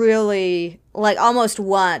really, like, almost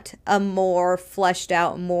want a more fleshed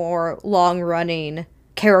out, more long-running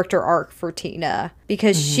character arc for Tina.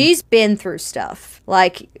 Because she's been through stuff.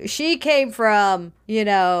 Like, she came from,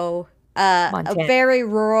 a very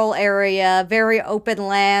rural area, very open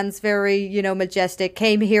lands, very, majestic,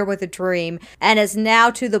 came here with a dream, and is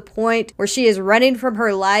now to the point where she is running from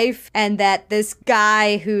her life, and that this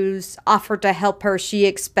guy who's offered to help her, she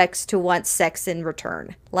expects to want sex in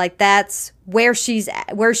return. Like, that's where she's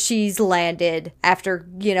landed after,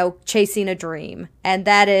 chasing a dream. And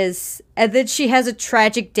then she has a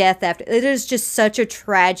tragic death after. It is just such a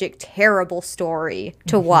tragic, terrible story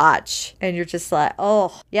to watch. And you're just like,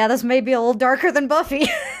 oh, yeah, this may be a little darker than Buffy.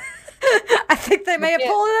 I think they may have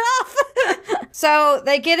pulled it off. So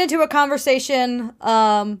they get into a conversation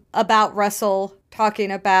about Russell,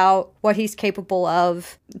 talking about what he's capable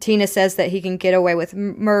of. Tina says that he can get away with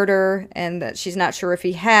murder and that she's not sure if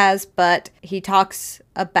he has, but he talks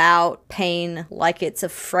about pain like it's a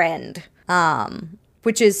friend.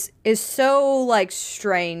 which is so like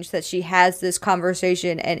strange that she has this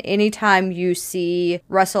conversation, and anytime you see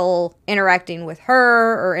Russell interacting with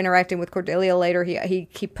her or interacting with Cordelia later,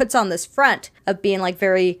 he puts on this front of being like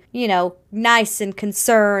very, you know, nice and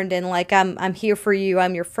concerned and like I'm here for you,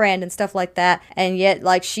 I'm your friend and stuff like that. And yet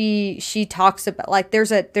like she talks about like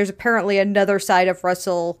there's apparently another side of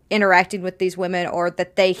Russell interacting with these women, or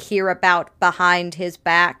that they hear about behind his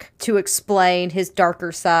back to explain his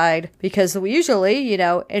darker side, because usually, you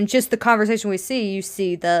know, in just the conversation we see, you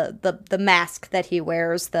see the mask that he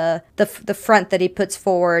wears, the front that he puts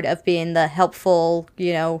forward of being the helpful,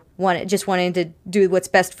 you know, just wanting to do what's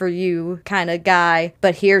best for you kind of guy.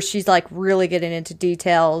 But here she's like really getting into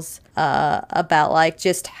details about like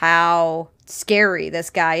just how scary this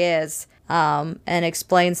guy is. And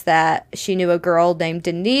explains that she knew a girl named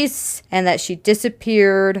Denise and that she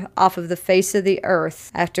disappeared off of the face of the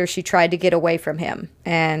earth after she tried to get away from him.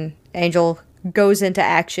 And Angel goes into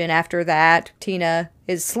action after that. Tina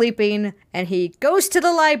is sleeping and he goes to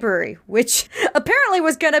the library, which apparently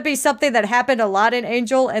was going to be something that happened a lot in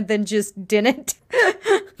Angel and then just didn't.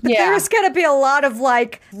 Yeah. There's going to be a lot of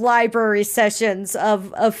like library sessions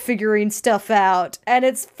of figuring stuff out. And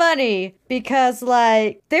it's funny because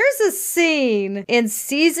like there's a scene in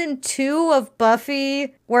season 2 of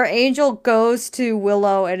Buffy where Angel goes to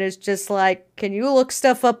Willow and is just like, can you look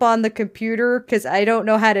stuff up on the computer? Because I don't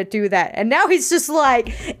know how to do that. And now he's just like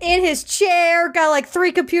in his chair, got like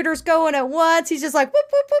 3 computers going at once. He's just like, whoop,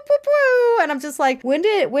 whoop, whoop, whoop, whoop. And I'm just like, when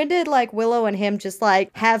did like Willow and him just like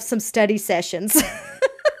have some study sessions?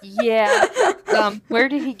 Yeah. Where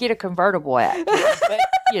did he get a convertible at? But,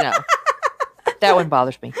 you know, that one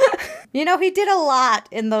bothers me. You know, he did a lot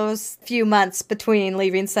in those few months between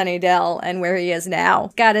leaving Sunnydale and where he is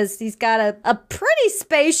now. He's got a pretty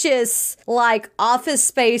spacious, like, office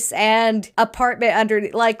space and apartment under,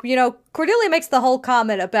 like, you know, Cordelia makes the whole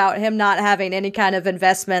comment about him not having any kind of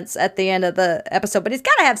investments at the end of the episode, but he's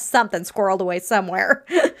got to have something squirreled away somewhere.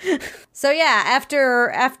 So yeah,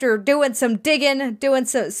 after doing some digging, doing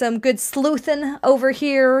some good sleuthing over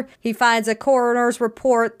here, he finds a coroner's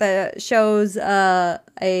report that shows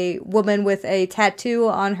a woman with a tattoo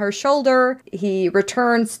on her shoulder. He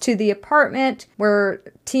returns to the apartment where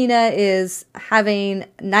Tina is having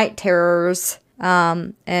night terrors,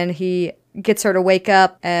 and he gets her to wake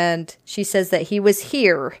up, and she says that he was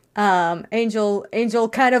here. Angel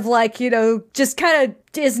kind of like, you know, just kind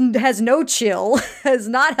of has no chill, is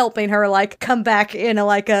not helping her like come back in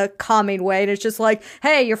a calming way. And it's just like,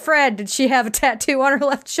 hey, your friend, did she have a tattoo on her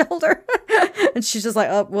left shoulder? And she's just like,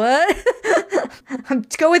 oh, what? I'm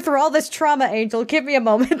going through all this trauma, Angel. Give me a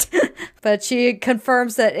moment. But she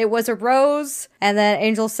confirms that it was a rose, and then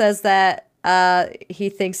Angel says that he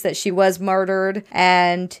thinks that she was murdered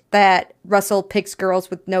and that Russell picks girls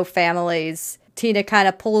with no families. Tina kind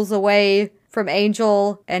of pulls away from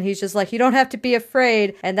Angel and he's just like, you don't have to be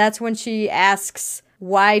afraid. And that's when she asks,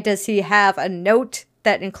 why does he have a note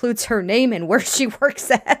that includes her name and where she works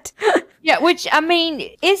at? Yeah, which, I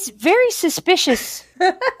mean, is very suspicious.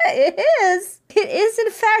 It is. It is,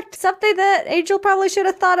 in fact, something that Angel probably should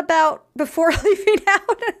have thought about before leaving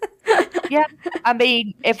out. Yeah, I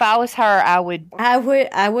mean, if I was her, I would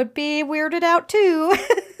be weirded out too.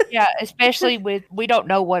 Yeah, especially with, we don't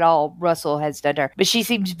know what all Russell has done to her, but she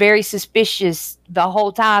seems very suspicious the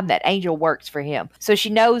whole time that Angel works for him. So she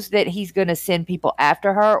knows that he's going to send people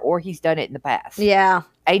after her, or he's done it in the past. Yeah.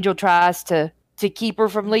 Angel tries to keep her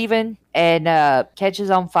from leaving and catches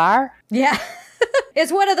on fire. Yeah.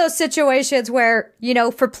 It's one of those situations where, you know,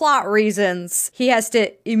 for plot reasons, he has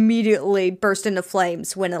to immediately burst into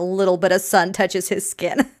flames when a little bit of sun touches his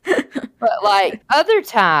skin. But like other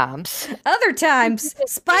times,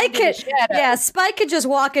 Spike could just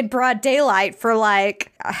walk in broad daylight for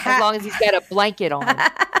like as long as he's got a blanket on.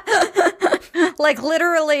 Like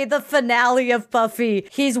literally the finale of Buffy,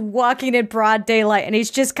 he's walking in broad daylight and he's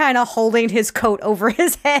just kind of holding his coat over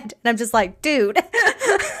his head. And I'm just like, dude.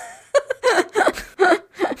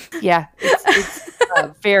 Yeah, it's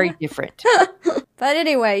very different. But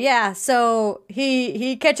anyway, yeah, so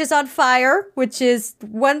he catches on fire, which is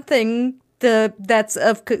one thing that's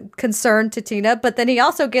of concern to Tina, but then he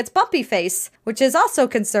also gets bumpy face, which is also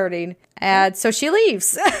concerning. And so she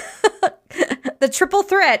leaves. The triple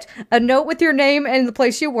threat: a note with your name and the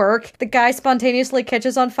place you work, the guy spontaneously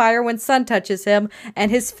catches on fire when sun touches him, and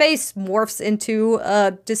his face morphs into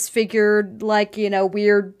a disfigured, like, you know,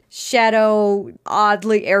 weird shadow,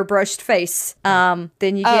 oddly airbrushed face. Then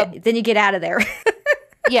you get out of there.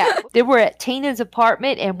 Yeah. Then we're at Tina's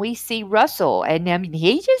apartment and we see Russell, and I mean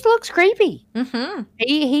he just looks creepy. Mm-hmm.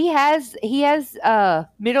 He has a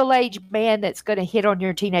middle-aged man that's gonna hit on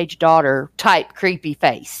your teenage daughter type creepy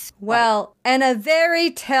face. Well, and a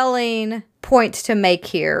very telling point to make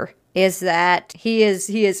here is that he is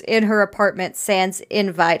in her apartment sans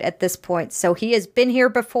invite at this point. So he has been here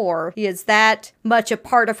before. He is that much a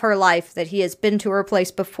part of her life that he has been to her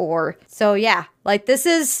place before. So yeah, like this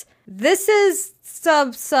is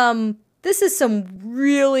some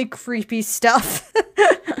really creepy stuff.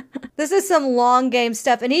 This is some long game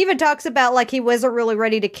stuff. And he even talks about like he wasn't really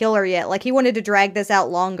ready to kill her yet. Like he wanted to drag this out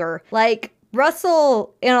longer. Like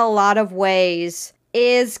Russell, in a lot of ways,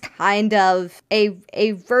 is kind of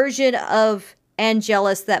a version of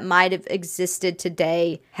Angelus that might have existed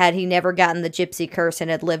today had he never gotten the gypsy curse and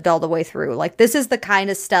had lived all the way through. Like, this is the kind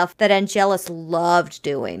of stuff that Angelus loved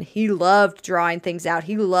doing. He loved drawing things out.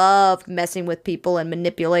 He loved messing with people and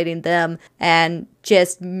manipulating them and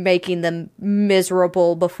just making them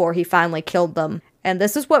miserable before he finally killed them. And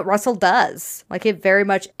this is what Russell does. Like, it very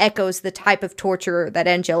much echoes the type of torture that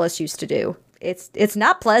Angelus used to do. It's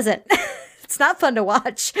not pleasant. It's not fun to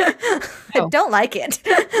watch. I don't like it.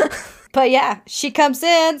 But yeah, she comes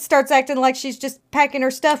in, starts acting like she's just packing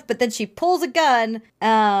her stuff, but then she pulls a gun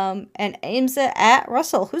and aims it at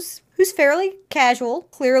Russell, who's fairly casual,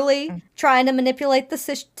 clearly trying to manipulate the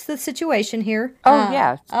situation here. Oh,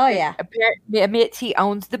 yeah. Oh, yeah. Apparently admits he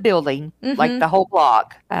owns the building, like the whole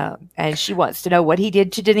block, and she wants to know what he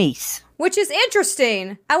did to Denise. Which is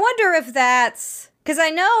interesting. I wonder if that's... Because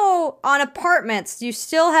I know on apartments, you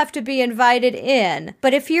still have to be invited in.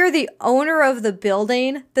 But if you're the owner of the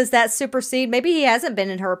building, does that supersede? Maybe he hasn't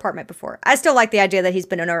been in her apartment before. I still like the idea that he's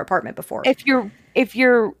been in her apartment before. If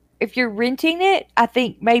you're renting it, I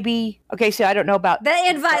think maybe... Okay, so I don't know about... The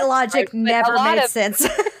invite logic never made sense.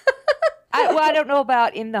 I don't know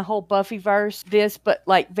about in the whole Buffyverse but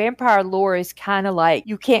like vampire lore is kind of like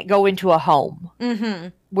you can't go into a home. Mm-hmm.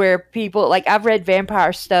 Where people, like I've read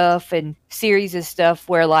vampire stuff and series of stuff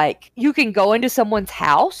where like you can go into someone's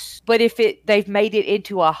house, but if they've made it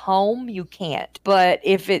into a home, you can't. But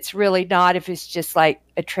if it's really not, if it's just like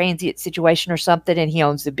a transient situation or something and he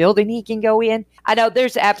owns the building, he can go in. I know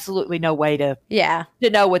there's absolutely no way to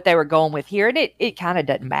know what they were going with here, and it kind of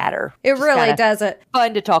doesn't matter. It really doesn't.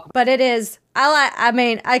 Fun to talk about. But it is. I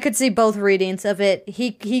mean, I could see both readings of it.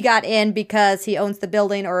 He got in because he owns the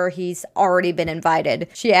building or he's already been invited.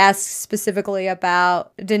 She asks specifically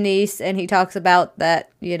about Denise, and he talks about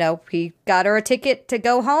that, you know, he got her a ticket to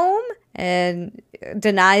go home and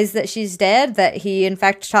denies that she's dead, that he in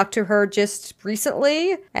fact talked to her just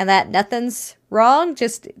recently and that nothing's wrong.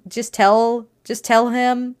 Just tell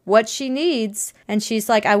him what she needs. And she's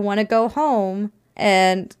like, I want to go home.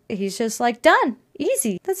 And he's just like, done.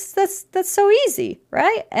 Easy. That's so easy,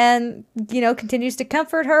 right? And, you know, continues to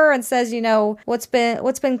comfort her and says, you know, what's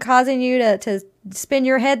been causing you to spin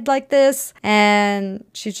your head like this? And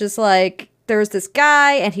she's just like, there's this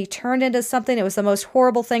guy and he turned into something. It was the most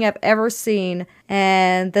horrible thing I've ever seen.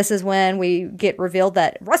 And this is when we get revealed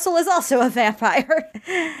that Russell is also a vampire.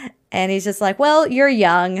 And he's just like, well, you're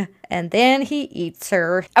young. And then he eats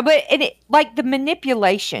her. But like the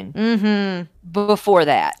manipulation before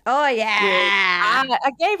that. Oh, yeah.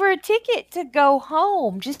 I gave her a ticket to go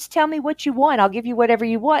home. Just tell me what you want. I'll give you whatever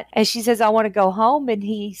you want. And she says, I want to go home. And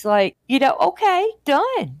he's like, you know, okay,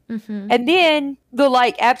 done. And then the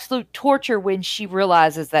like absolute torture when she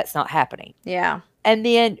realizes that's not happening. Yeah. And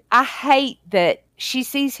then I hate that she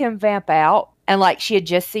sees him vamp out and like she had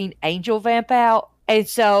just seen Angel vamp out. And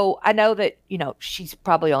so I know that, you know, she's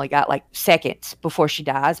probably only got like seconds before she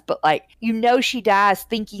dies, but like, you know, she dies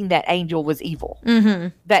thinking that Angel was evil.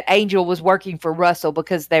 That Angel was working for Russell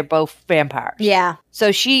because they're both vampires. Yeah.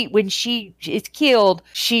 So when she is killed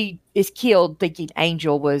thinking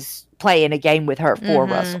Angel was playing a game with her for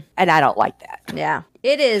Russell. And I don't like that. Yeah.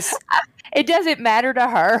 It is. It doesn't matter to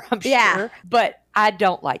her, I'm sure, but I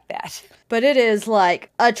don't like that. But it is like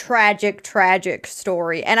a tragic, tragic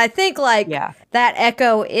story. And I think like that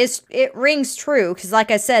echo it rings true. Because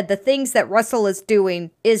like I said, the things that Russell is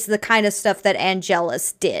doing is the kind of stuff that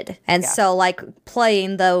Angelus did. And so like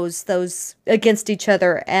playing those against each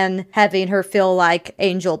other and having her feel like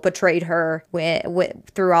Angel betrayed her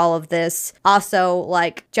through all of this also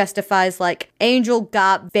like justifies like Angel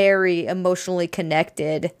got very emotionally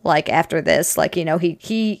connected like after this. Like, you know,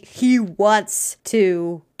 he wants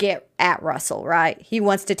to get at Russell, right? He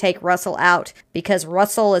wants to take Russell out because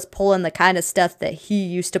Russell is pulling the kind of stuff stuff that he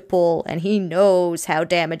used to pull, and he knows how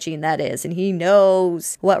damaging that is, and he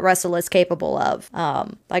knows what Russell is capable of.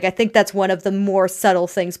 Like, I think that's one of the more subtle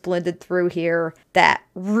things blended through here that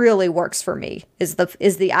really works for me, is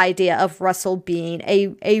the idea of Russell being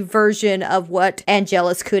a version of what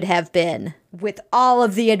Angelus could have been, with all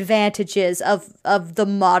of the advantages of the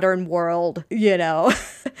modern world, you know.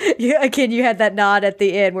 Again, you had that nod at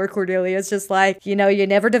the end where Cordelia's just like, you know, you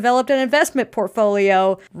never developed an investment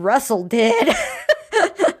portfolio. Russell did.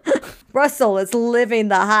 Russell is living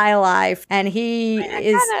the high life, and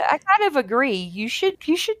I kind of agree. You should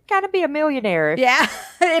kind of be a millionaire. Yeah,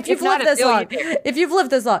 if you've lived this long. If you've lived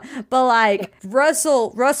this long. But like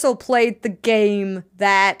Russell played the game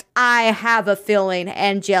that I have a feeling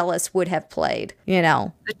Angelus would have played, you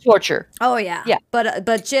know. The torture. Oh yeah. Yeah.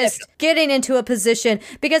 But just getting into a position,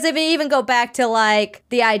 because if you even go back to like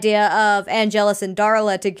the idea of Angelus and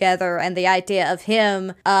Darla together, and the idea of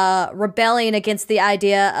him rebelling against the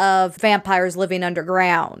idea of vampires living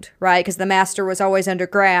underground, right? Because the master was always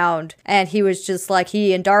underground, and he was just like,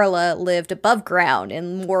 he and Darla lived above ground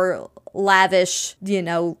in more lavish, you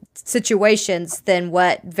know, situations than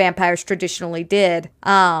what vampires traditionally did.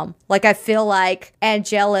 Like, I feel like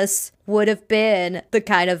Angelus would have been the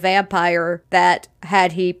kind of vampire that,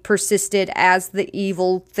 had he persisted as the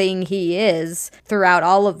evil thing he is throughout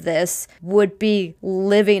all of this, would be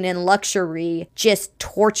living in luxury, just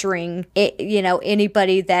torturing, you know,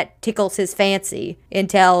 anybody that tickles his fancy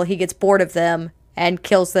until he gets bored of them and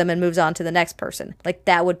kills them and moves on to the next person. Like,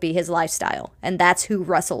 that would be his lifestyle. And that's who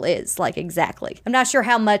Russell is, like, exactly. I'm not sure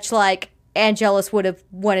how much, like, Angelus would have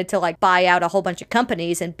wanted to, like, buy out a whole bunch of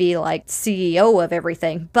companies and be, like, CEO of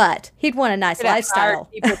everything, but he'd want a nice lifestyle.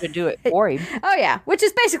 People to do it for him. Oh, yeah, which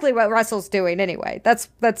is basically what Russell's doing anyway. That's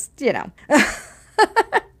you know.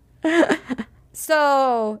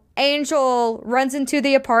 So, Angel runs into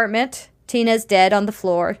the apartment. Tina's dead on the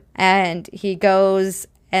floor, and he goes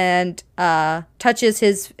and touches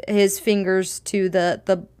his fingers to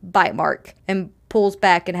the bite mark and pulls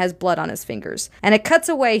back and has blood on his fingers. And it cuts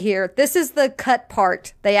away here. This is the cut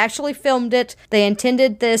part. They actually filmed it. They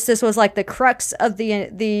intended this. This was like the crux of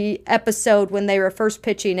the episode when they were first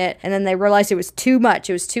pitching it, and then they realized it was too much.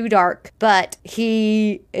 It was too dark. But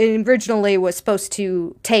he originally was supposed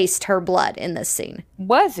to taste her blood in this scene.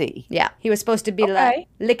 Was he? Yeah, he was supposed to be like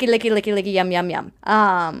licky, licky, licky, licky, yum, yum, yum.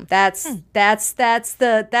 That's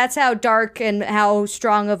how dark and how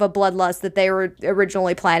strong of a bloodlust that they were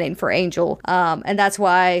originally planning for Angel. And that's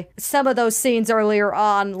why some of those scenes earlier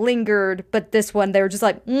on lingered, but this one they were just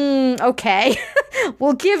like, okay,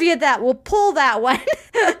 we'll give you that. We'll pull that one.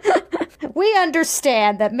 We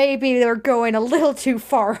understand that maybe they're going a little too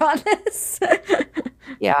far on this.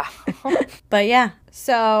 Yeah. But yeah.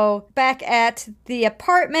 So, back at the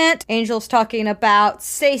apartment, Angel's talking about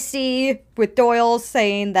Stacey with Doyle,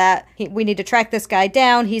 saying that we need to track this guy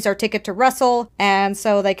down. He's our ticket to Russell. And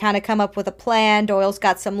so they kind of come up with a plan. Doyle's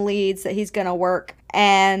got some leads that he's going to work.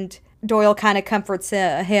 And Doyle kind of comforts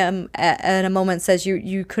him in a moment, says,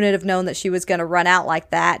 you couldn't have known that she was going to run out like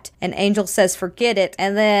that. And Angel says, forget it.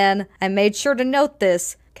 And then I made sure to note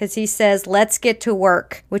this, because he says, let's get to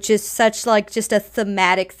work, which is such like just a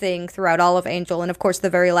thematic thing throughout all of Angel. And of course, the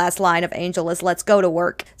very last line of Angel is, let's go to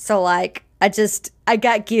work. So like, I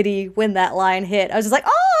got giddy when that line hit. I was just like,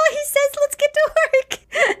 oh, he says, let's get to work.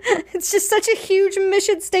 It's just such a huge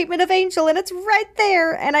mission statement of Angel, and it's right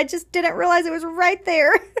there. And I just didn't realize it was right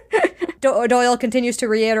there. Doyle continues to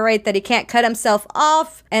reiterate that he can't cut himself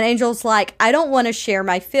off. And Angel's like, I don't want to share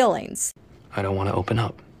my feelings. I don't want to open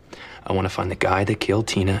up. I want to find the guy that killed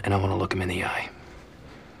Tina, and I want to look him in the eye.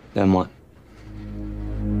 Then what?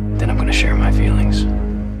 Then I'm going to share my feelings.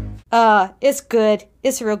 It's good.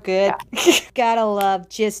 It's real good. Yeah. Gotta love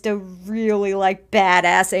just a really, like,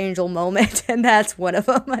 badass Angel moment, and that's one of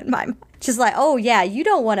them in my mind. Just like, oh yeah, you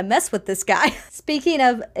don't want to mess with this guy. Speaking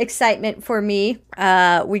of excitement for me,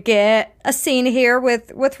 we get a scene here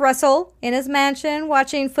with Russell in his mansion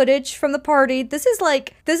watching footage from the party. This is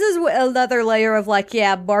another layer of like,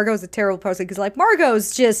 yeah, Margot's a terrible person, because like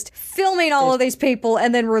Margot's just filming all of these people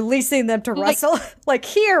and then releasing them to Russell. Like,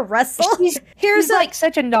 here, Russell. Here's like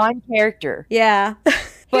such a non-character. Yeah.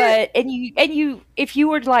 But and you if you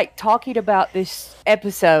were like talking about this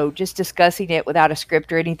episode, just discussing it without a script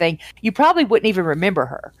or anything, you probably wouldn't even remember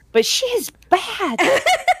her. But she is bad.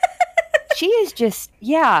 She is just,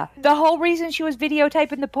 yeah. The whole reason she was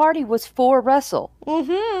videotaping the party was for Russell.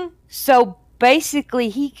 Mm-hmm. So basically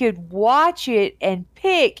he could watch it and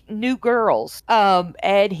pick new girls.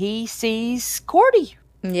 And he sees Cordy.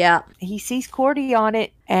 Yeah. He sees Cordy on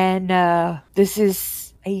it, and this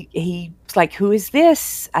is he's like, who is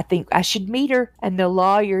this? I think I should meet her. And the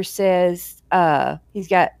lawyer says, he's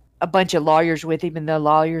got a bunch of lawyers with him, and the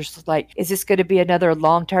lawyer's like, "Is this going to be another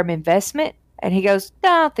long-term investment?" And he goes, "No,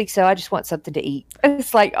 I don't think so. I just want something to eat."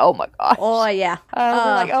 It's like, oh my gosh. Oh, yeah. We're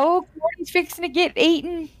like, oh, Cordy's fixing to get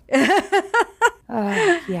eaten.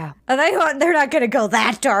 Yeah. They're not going to go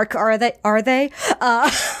that dark, are they? Are they?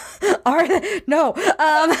 Are they? No.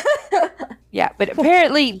 Yeah, but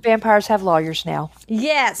apparently vampires have lawyers now.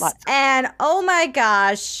 Yes. Lots. And oh my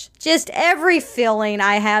gosh, just every feeling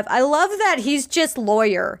I have. I love that he's just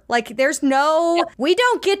lawyer. Like, we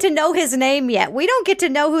don't get to know his name yet. We don't get to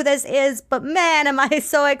know who this is, but man, am I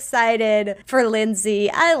so excited for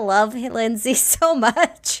Lindsay. I love Lindsay so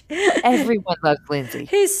much. Everyone loves Lindsay.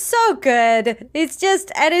 He's so good. It's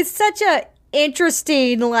such a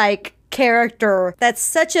interesting, like, character that's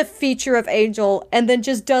such a feature of Angel and then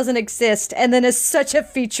just doesn't exist and then is such a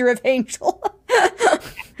feature of Angel.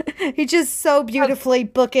 He just so beautifully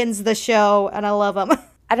bookends the show, and I love him.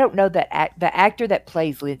 I don't know the actor that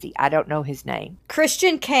plays Lindsay. I don't know his name.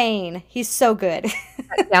 Christian Kane. He's so good.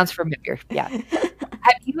 That sounds familiar. Yeah.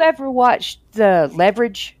 Have you ever watched The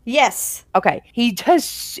Leverage? Yes. Okay.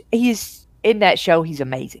 He's in that show. He's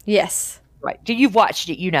amazing. Yes. Right. You've watched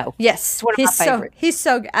it, you know. Yes. It's one of my favorites. He's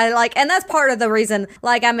so and that's part of the reason,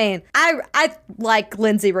 like, I mean, I like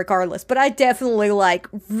Lindsay regardless, but I definitely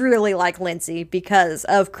really like Lindsay because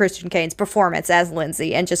of Christian Kane's performance as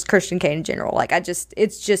Lindsay and just Christian Kane in general. Like,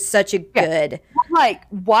 it's just such a good. Like,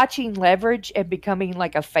 watching Leverage and becoming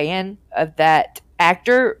like a fan of that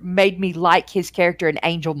actor made me like his character in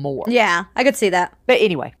Angel more. Yeah, I could see that. But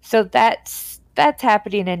anyway, so that's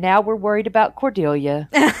happening, and now we're worried about Cordelia.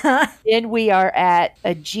 Then we are at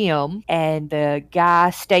a gym, and the guy,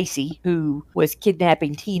 Stacy, who was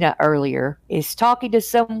kidnapping Tina earlier, is talking to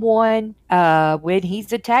someone when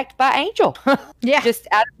he's attacked by Angel. Yeah. Just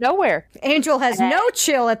out of nowhere. Angel has no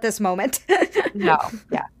chill at this moment. No,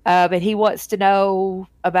 yeah. But he wants to know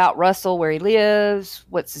about Russell, where he lives,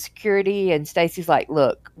 what's the security, and Stacy's like,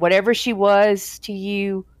 look, whatever she was to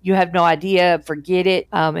you, you have no idea, forget it.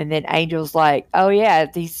 And then Angel's like, oh yeah,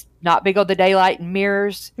 he's not big on the daylight and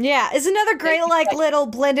mirrors. Yeah, it's another great, like, little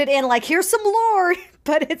blended in, like, here's some lore,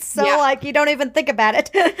 but it's so, like, you don't even think about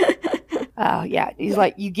it. Oh, yeah. He's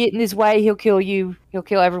like, you get in his way, he'll kill you. He'll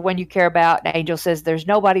kill everyone you care about. And Angel says, there's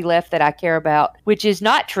nobody left that I care about, which is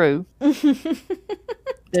not true.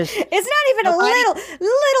 It's not even a little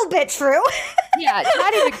bit true. Yeah, it's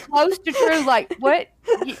not even close to true. Like, what?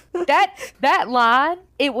 That line,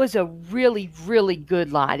 it was a really, really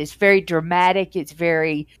good line. It's very dramatic. It's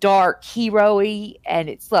very dark, hero-y, and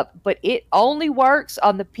it's love. But it only works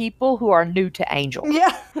on the people who are new to Angel.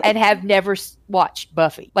 Yeah. And have never watched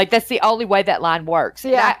Buffy. Like, that's the only way that line works.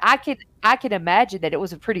 Yeah. And I can imagine that it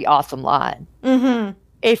was a pretty awesome line. Mm-hmm.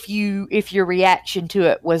 If your reaction to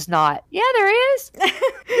it was not, yeah, there is.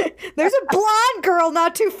 There's a blonde girl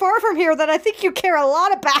not too far from here that I think you care a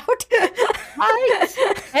lot about. Right.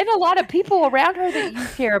 And a lot of people around her that you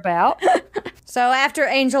care about. So after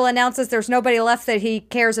Angel announces there's nobody left that he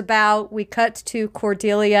cares about, we cut to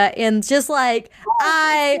Cordelia, and just like,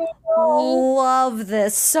 I love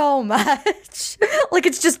this so much. Like,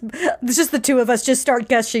 it's just the two of us just start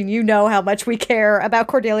gushing. You know how much we care about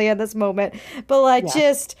Cordelia in this moment. But like,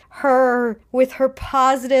 just her with her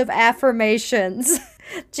positive affirmations,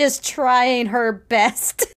 just trying her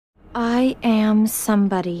best. I am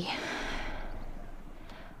somebody.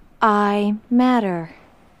 I matter.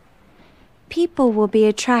 People will be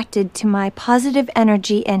attracted to my positive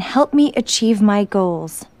energy and help me achieve my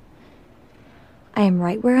goals. I am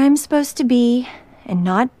right where I'm supposed to be and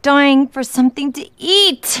not dying for something to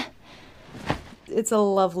eat. It's a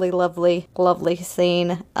lovely, lovely, lovely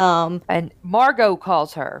scene. And Margot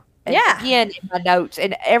calls her. And again, in my notes,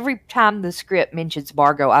 and every time the script mentions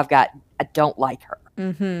Margot, I don't like her.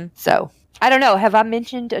 Mm-hmm. So, I don't know. Have I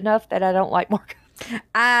mentioned enough that I don't like Margot?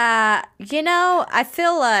 I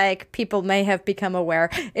feel like people may have become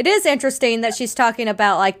aware. It is interesting that she's talking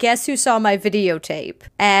about, like, guess who saw my videotape?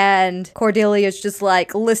 And Cordelia's just,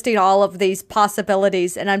 like, listing all of these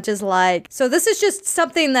possibilities. And I'm just like, so this is just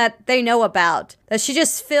something that they know about. That she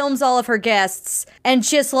just films all of her guests and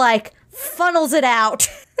just, like, funnels it out.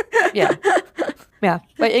 Yeah. Yeah.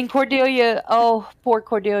 But in Cordelia, oh, poor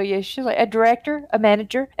Cordelia. She's like a director, a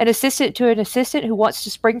manager, an assistant to an assistant who wants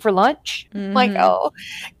to spring for lunch. Mm-hmm. Like, oh,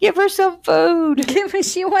 give her some food.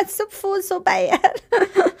 She wants some food so bad.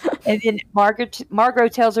 And then Margot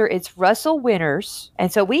tells her it's Russell Winters.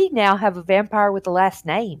 And so we now have a vampire with the last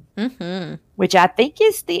name. Mm-hmm. Which I think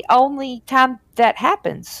is the only time that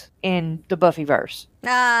happens in the Buffyverse.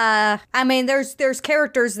 I mean, there's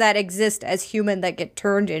characters that exist as human that get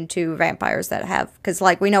turned into vampires that have, because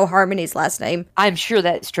like we know Harmony's last name. I'm sure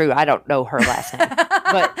that's true. I don't know her last name,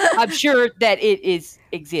 but I'm sure that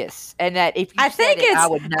exists, and that if you I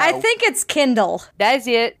would know. I think it's Kindle. That is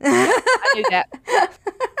it. I knew that.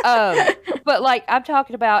 But like I'm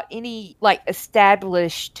talking about any like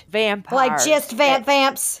established vampires, like just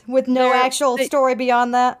vamps with no actual story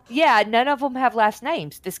beyond that. Yeah, none of them have last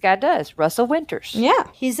names. This guy does. Russell Winters. Yeah,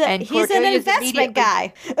 he's an investment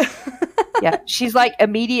guy. Yeah, she's like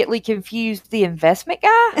immediately confused. The investment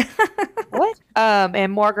guy? What?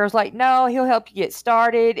 And Margot's like, no, he'll help you get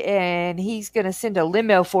started, and he's gonna send a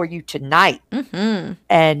limo for you tonight. Mm-hmm.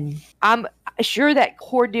 And I'm sure that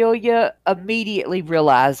Cordelia immediately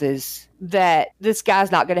realizes that this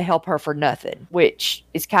guy's not going to help her for nothing, which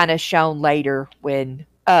is kind of shown later when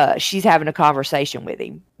she's having a conversation with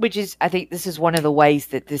him, which is, I think this is one of the ways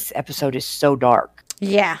that this episode is so dark.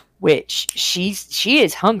 Yeah. Which she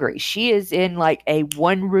is hungry. She is in like a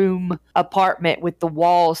 1-room apartment with the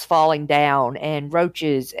walls falling down and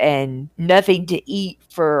roaches and nothing to eat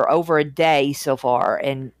for over a day so far.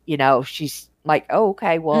 And, you know, she's like, oh,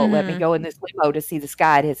 okay, well, let me go in this limo to see this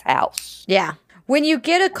guy at his house. Yeah. When you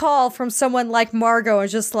get a call from someone like Margot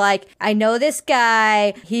and just like, I know this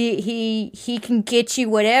guy, he can get you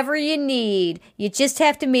whatever you need. You just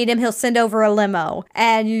have to meet him. He'll send over a limo.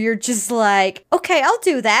 And you're just like, okay, I'll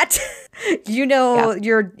do that.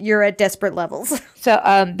 You're at desperate levels. So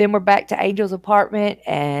then we're back to Angel's apartment,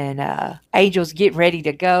 and Angel's getting ready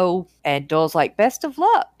to go, and Doyle's like, best of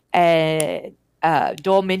luck. And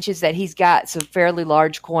Doyle mentions that he's got some fairly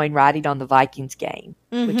large coin riding on the Vikings game,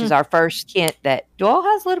 which is our first hint that Doyle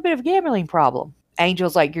has a little bit of a gambling problem.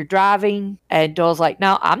 Angel's like, you're driving. And Doyle's like,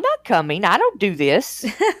 no, I'm not coming. I don't do this.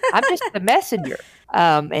 I'm just the messenger.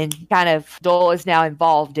 And kind of Doyle is now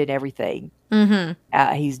involved in everything.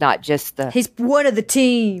 Mm-hmm. He's not just he's one of the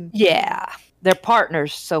team. Yeah. They're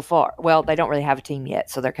partners so far. Well, they don't really have a team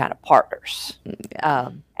yet, so they're kind of partners.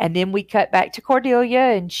 And then we cut back to Cordelia,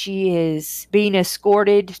 and she is being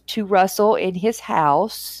escorted to Russell in his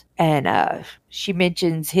house. And she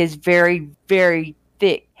mentions his very, very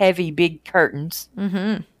thick, heavy, big curtains.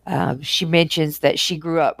 Mm-hmm. She mentions that she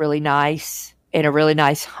grew up really nice in a really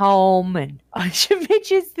nice home, and she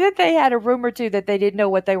mentions that they had a room or two that they didn't know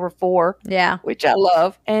what they were for. Yeah. Which I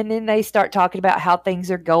love. And then they start talking about how things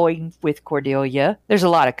are going with Cordelia. There's a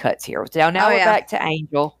lot of cuts here. So now we're back to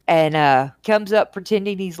Angel, and comes up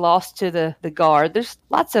pretending he's lost to the guard. There's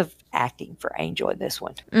lots of acting for Angel in this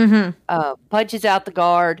one. Mm-hmm. Punches out the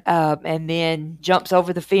guard, and then jumps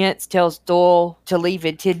over the fence, tells Doyle to leave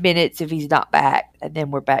in 10 minutes if he's not back. And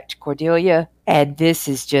then we're back to Cordelia. And this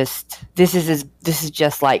is just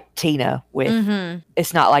like Tina with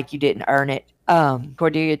It's Not Like You Didn't Earn It.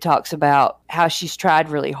 Cordelia talks about how she's tried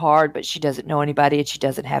really hard, but she doesn't know anybody and she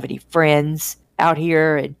doesn't have any friends out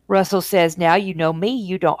here. And Russell says, now you know me,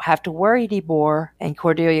 you don't have to worry anymore. And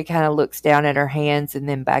Cordelia kind of looks down at her hands and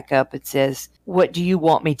then back up and says, what do you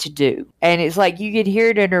want me to do? And it's like you can hear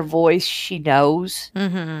it in her voice. She knows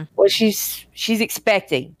what she's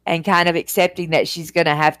expecting and kind of accepting that she's going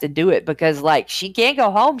to have to do it, because like she can't go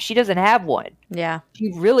home. She doesn't have one. Yeah.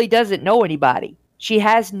 She really doesn't know anybody. She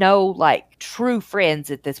has no like true friends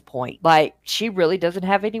at this point. Like she really doesn't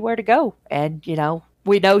have anywhere to go. And you know,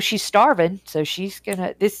 we know she's starving, so she's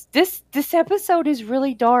gonna. This episode is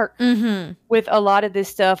really dark with a lot of this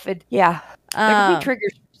stuff, and yeah, there can be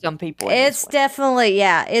triggers for some people. It's definitely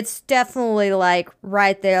like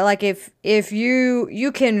right there. Like if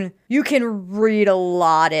you can read a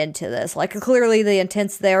lot into this. Like clearly the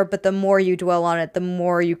intent's there, but the more you dwell on it, the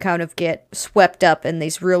more you kind of get swept up in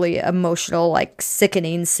these really emotional, like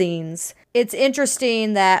sickening scenes. It's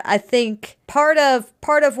interesting that I think part of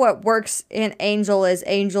what works in Angel is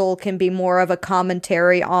Angel can be more of a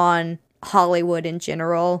commentary on Hollywood in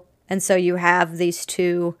general. And so you have these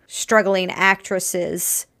two struggling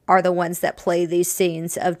actresses are the ones that play these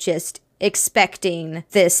scenes of just expecting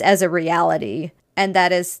this as a reality. And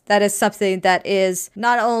that is something that is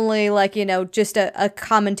not only like, you know, just a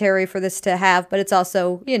commentary for this to have, but it's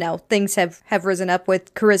also, you know, things have risen up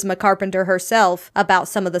with Charisma Carpenter herself about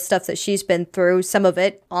some of the stuff that she's been through, some of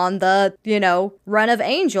it on the, you know, run of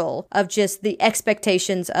Angel, of just the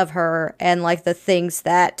expectations of her and like the things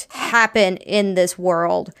that happen in this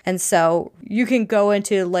world. And so you can go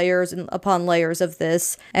into layers and upon layers of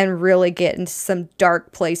this and really get into some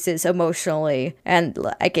dark places emotionally. And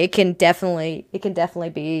like it can definitely be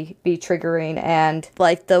triggering, and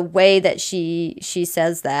like the way that she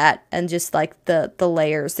says that, and just like the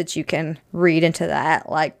layers that you can read into that,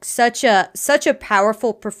 like such a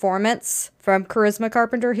powerful performance from Charisma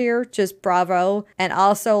Carpenter here. Just bravo. And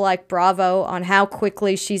also, like, bravo on how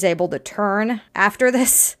quickly she's able to turn after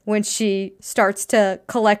this when she starts to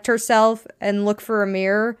collect herself and look for a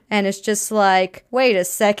mirror. And it's just like, wait a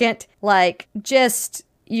second. Like, just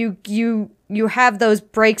you have those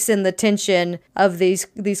breaks in the tension of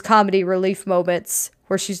these comedy relief moments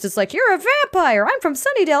where she's just like, you're a vampire. I'm from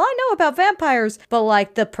Sunnydale. I know about vampires. But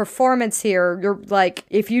like the performance here, you're like,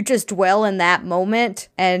 if you just dwell in that moment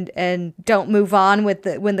and don't move on with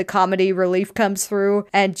when the comedy relief comes through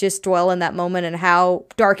and just dwell in that moment and how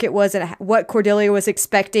dark it was and what Cordelia was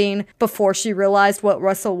expecting before she realized what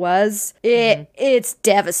Russell was, it's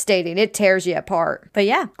devastating. It tears you apart. But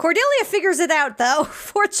yeah, Cordelia figures it out though,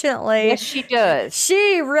 fortunately. Yes, she does.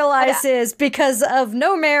 She realizes because of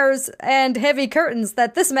no mirrors and heavy curtains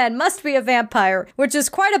that this man must be a vampire, which is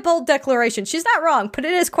quite a bold declaration. She's not wrong, but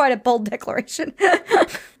it is quite a bold declaration.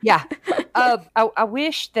 Yeah. I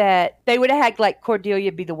wish that they would have had like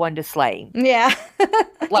Cordelia be the one to slay him. Yeah.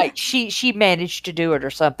 Like she managed to do it or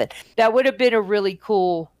something. That would have been a really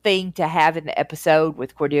cool thing to have in the episode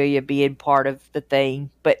with Cordelia being part of the thing.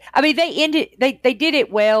 But I mean, they did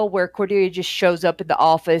it well where Cordelia just shows up in the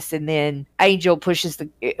office and then Angel pushes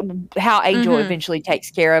how Angel eventually takes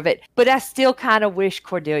care of it. But I still kind of wish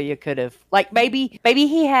Cordelia could have, like, maybe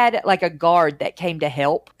he had like a guard that came to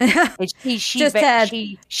help. And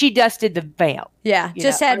she dusted the vamp. Yeah,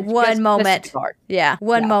 had one moment. Yeah,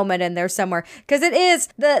 one moment in there somewhere. Because it is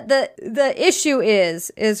the issue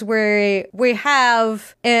is where we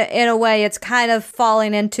have in a way it's kind of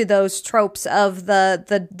falling into those tropes of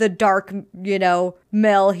the dark,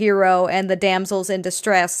 male hero and the damsels in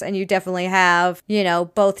distress, and you definitely have,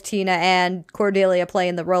 both Tina and Cordelia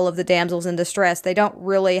playing the role of the damsels in distress. They don't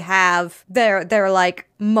really have their like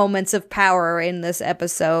moments of power in this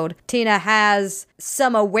episode. Tina has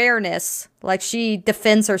some awareness, like she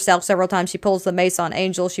defends herself several times. She pulls the mace on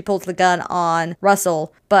Angel, she pulls the gun on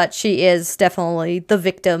Russell, but she is definitely the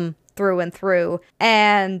victim through and through,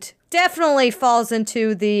 and definitely falls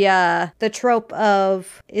into the trope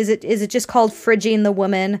of is it just called fridging the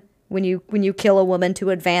woman when you kill a woman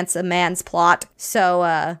to advance a man's plot.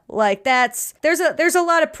 So like there's a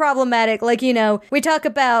lot of problematic, like, we talk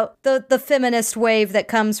about the feminist wave that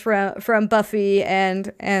comes from Buffy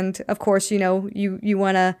and of course, you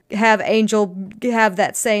want to have Angel have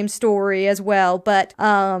that same story as well, but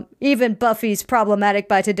even Buffy's problematic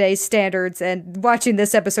by today's standards, and watching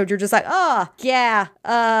this episode you're just like,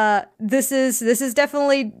 this is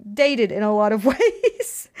definitely dated in a lot of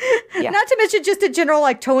ways. Yeah. Not to mention just in general,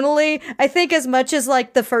 like tonally, I think as much as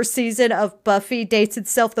like the first season of Buffy dates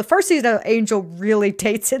itself, the first season of Angel really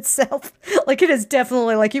dates itself. Like it is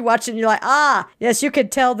definitely like you watch it and you're like, yes, you can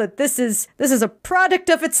tell that this is a product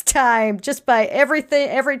of its time just by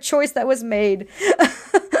every choice that was made.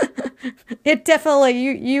 It definitely,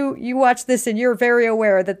 you watch this and you're very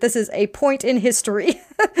aware that this is a point in history.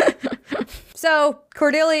 So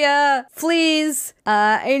Cordelia flees.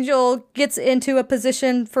 Angel gets into a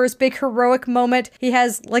position for his big heroic moment. He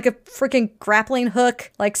has like a freaking grappling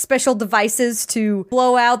hook, like special devices to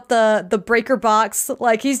blow out the breaker box.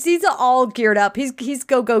 Like he's all geared up. He's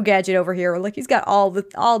go gadget over here. Like he's got all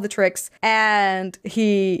the tricks, and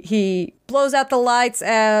he blows out the lights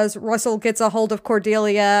as Russell gets a hold of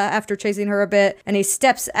Cordelia after chasing her a bit, and he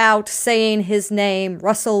steps out saying his name,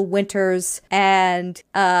 Russell Winters, and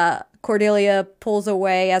Cordelia pulls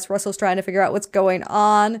away as Russell's trying to figure out what's going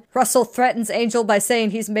on. Russell threatens Angel by saying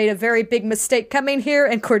he's made a very big mistake coming here,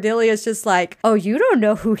 and Cordelia's just like, oh, you don't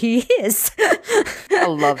know who he is. I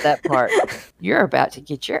love that part. You're about to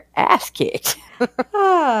get your ass kicked.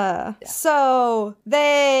 So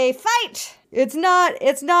they fight. It's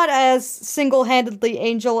not as single-handedly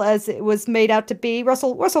Angel as it was made out to be.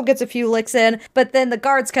 Russell gets a few licks in, but then the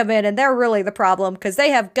guards come in and they're really the problem because they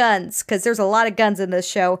have guns, because there's a lot of guns in this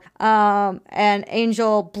show. And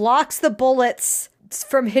Angel blocks the bullets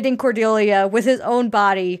from hitting Cordelia with his own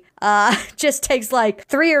body. Just takes like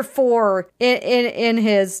 3 or 4 in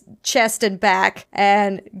his chest and back,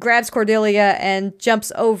 and grabs Cordelia and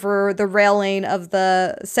jumps over the railing of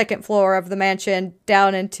the second floor of the mansion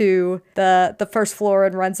down into the first floor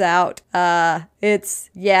and runs out. Angel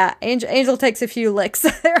takes a few licks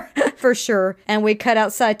there for sure. And we cut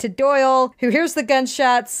outside to Doyle, who hears the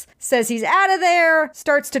gunshots, says he's out of there,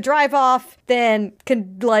 starts to drive off, then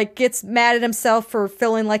gets mad at himself for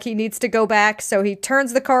feeling like he needs to go back, so he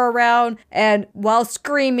turns the car around and, while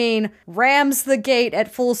screaming, rams the gate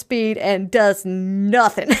at full speed and does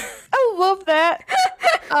nothing. I love that.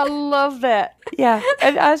 I love that. Yeah,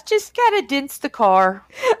 and I just kind of dents the car.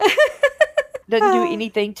 Doesn't do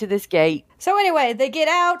anything to this gate. So anyway, they get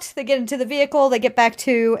out, they get into the vehicle, they get back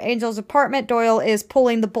to Angel's apartment. Doyle is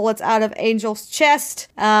pulling the bullets out of Angel's chest.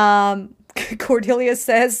 Cordelia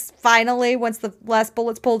says, finally, once the last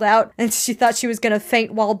bullet's pulled out, and she thought she was going to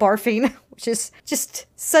faint while barfing, which is just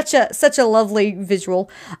such a lovely visual.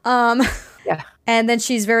 Yeah. And then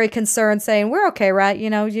she's very concerned, saying, "We're okay, right? You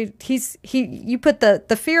know, you put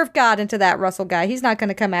the fear of God into that Russell guy. He's not going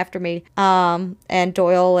to come after me." And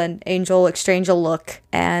Doyle and Angel exchange a look,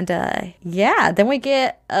 and then we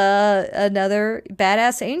get another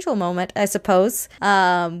badass Angel moment, I suppose.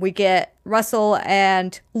 We get Russell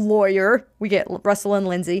and Lawyer. We get Russell and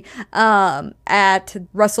Lindsay at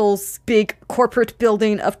Russell's big corporate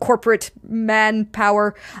building of corporate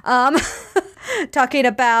manpower. Talking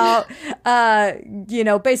about,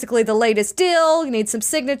 basically the latest deal. You need some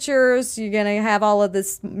signatures. You're going to have all of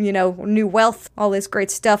this, new wealth, all this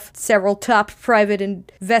great stuff. Several top private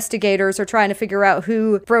investigators are trying to figure out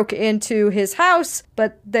who broke into his house,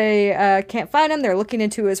 but they can't find him. They're looking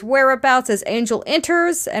into his whereabouts as Angel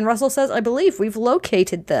enters, and Russell says, "I believe we've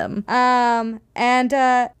located them."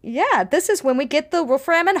 This is when we get the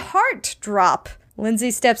Wolfram and Hart drop.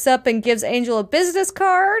 Lindsay steps up and gives Angel a business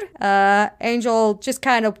card. Angel just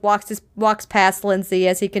kind of walks past Lindsay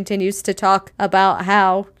as he continues to talk about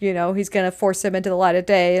how, he's going to force him into the light of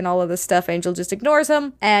day and all of this stuff. Angel just ignores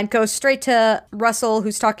him and goes straight to Russell,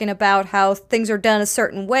 who's talking about how things are done a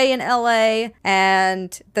certain way in LA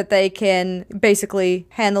and that they can basically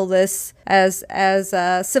handle this as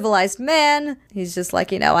a civilized man. He's just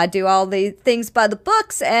like, I do all the things by the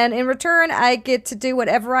books, and in return, I get to do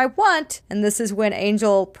whatever I want. And this is when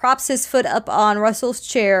Angel props his foot up on Russell's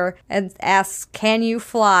chair and asks, "Can you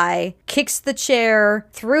fly?" Kicks the chair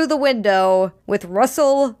through the window with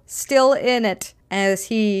Russell still in it, as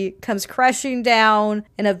he comes crashing down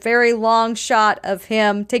in a very long shot of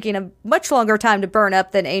him taking a much longer time to burn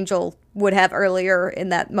up than Angel would have earlier in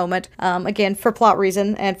that moment. Again, for plot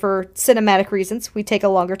reason and for cinematic reasons, we take a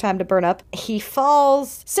longer time to burn up. He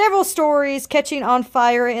falls several stories, catching on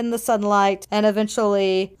fire in the sunlight, and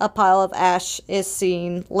eventually a pile of ash is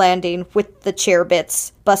seen landing with the chair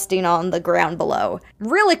bits busting on the ground below.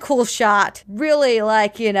 Really cool shot. Really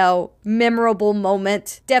memorable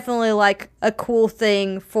moment. Definitely a cool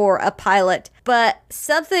thing for a pilot. But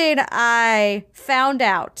something I found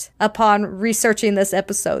out upon researching this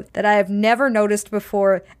episode that I have never noticed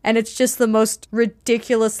before, and it's just the most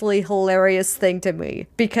ridiculously hilarious thing to me.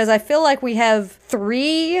 Because I feel like we have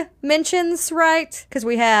 3 mentions, right? Because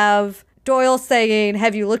we have Doyle saying,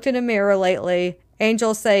 "Have you looked in a mirror lately?"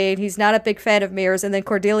 Angel saying he's not a big fan of mirrors, and then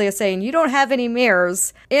Cordelia saying, "You don't have any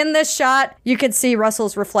mirrors." In this shot, you can see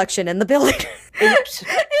Russell's reflection in the building. Oops.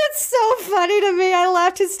 It's so funny to me. I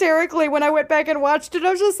laughed hysterically when I went back and watched it.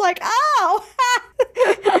 I was just like, "Oh!"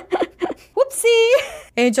 Whoopsie.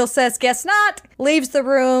 Angel says, "Guess not." Leaves the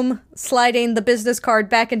room, sliding the business card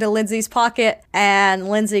back into Lindsay's pocket, and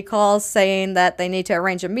Lindsay calls saying that they need to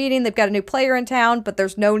arrange a meeting. They've got a new player in town, but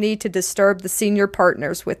there's no need to disturb the senior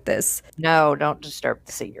partners with this. No, don't disturb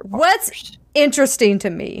the senior partners. What's interesting to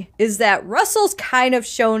me is that Russell's kind of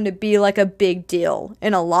shown to be a big deal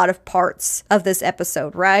in a lot of parts of this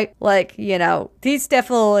episode, right? He's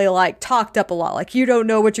definitely talked up a lot. You don't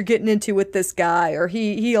know what you're getting into with this guy, or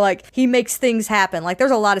he makes things happen. There's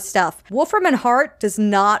a lot of stuff. Wolfram and Hart does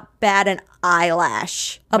not bat an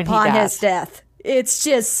eyelash upon his death. It's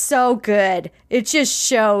just so good. It just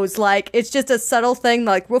shows it's just a subtle thing.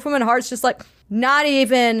 Wolfram and Hart's just not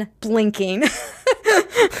even blinking.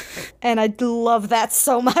 And I love that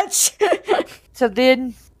so much. So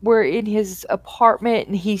then we're in his apartment,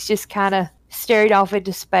 and he's just kind of staring off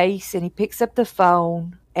into space, and he picks up the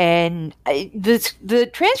phone, and the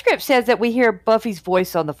transcript says that we hear Buffy's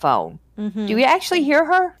voice on the phone. Mm-hmm. Do we actually hear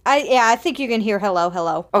her? I think you can hear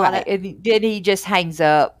hello. Okay, and then he just hangs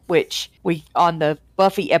up, which we, on the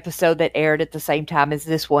Buffy episode that aired at the same time as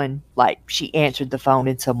this one, she answered the phone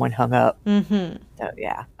and someone hung up. Mm-hmm. So,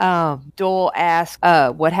 yeah. Doyle asks,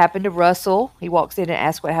 what happened to Russell? He walks in and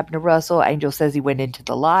asks what happened to Russell. Angel says he went into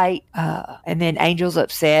the light. And then Angel's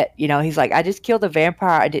upset. He's like, "I just killed a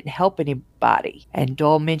vampire. I didn't help anybody." And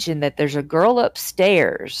Doyle mentioned that there's a girl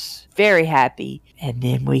upstairs. Very happy. And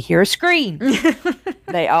then we hear a scream.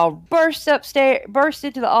 They all burst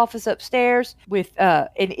into the office upstairs with,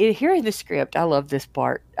 here in the script, I love this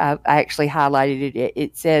part. I actually highlighted it.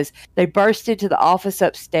 It says, they burst into the office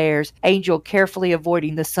upstairs, Angel carefully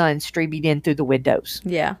avoiding the sun streaming in through the windows.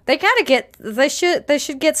 Yeah. They gotta they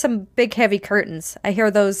should get some big heavy curtains. I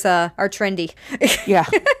hear those are trendy. Yeah.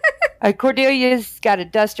 Cordelia's got a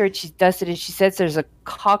duster and she's dusted and she says there's a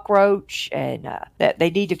cockroach and that they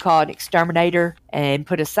need to call an exterminator and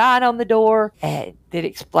put a sign on the door, and that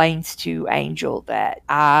explains to Angel that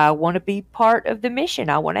I want to be part of the mission.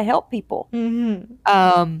 I want to help people.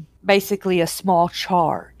 Basically a small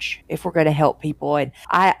charge if we're going to help people, and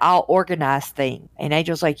I'll organize things. And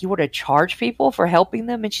Angel's like, you want to charge people for helping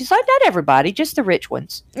them? And she's like, not everybody, just the rich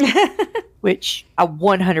ones. Which I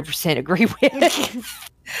 100% agree with.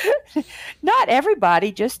 Not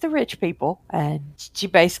everybody, just the rich people. And she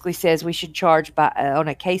basically says we should charge on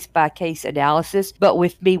a case-by-case analysis, but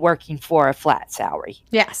with me working for a flat salary.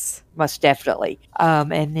 Yes. Most definitely.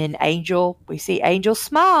 And then we see Angel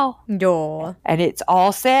smile. Duh. And it's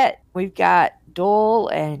all set. We've got Doyle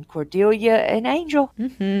and Cordelia and Angel.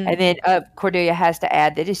 And then Cordelia has to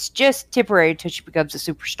add that it's just temporary until she becomes a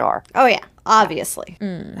superstar. Oh, yeah. Obviously.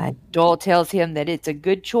 Doyle tells him that it's a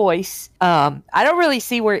good choice. I don't really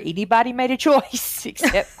see where anybody made a choice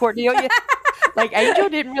except Cordelia. Like, Angel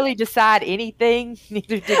didn't really decide anything.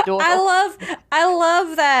 Neither did Doyle. I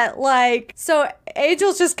love that. Like, so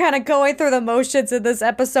Angel's just kind of going through the motions in this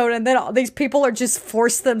episode, and then all these people are just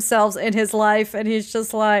forced themselves in his life, and he's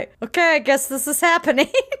just like, okay, I guess this is happening.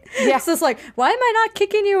 Yeah. So it's like, why am I not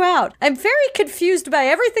kicking you out? I'm very confused by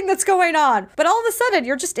everything that's going on, but all of a sudden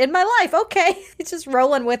you're just in my life. Okay. He's just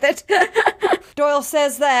rolling with it. Doyle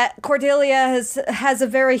says that Cordelia has a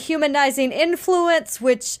very humanizing influence,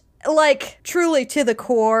 which, like, truly to the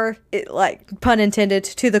core, pun intended,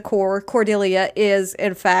 to the core, Cordelia is,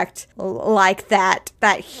 in fact, like that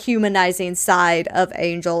humanizing side of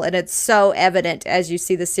Angel. And it's so evident as you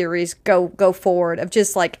see the series go forward of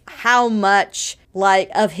just, like, how much, like,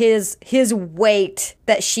 of his weight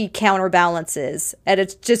that she counterbalances. And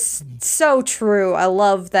it's just so true. I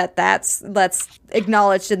love that that's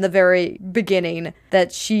acknowledged in the very beginning,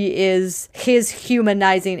 that she is his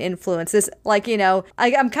humanizing influence. This, like, you know,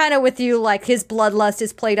 I'm kind of with you, like, his bloodlust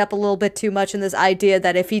is played up a little bit too much in this idea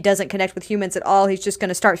that if he doesn't connect with humans at all, he's just going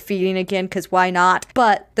to start feeding again, because why not?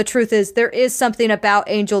 But the truth is, there is something about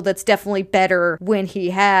Angel that's definitely better when he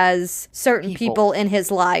has certain people in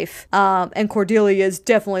his life. And Cordelia is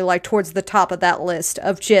definitely, like, towards the top of that list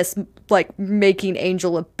of just, like, making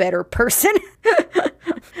Angel a better person.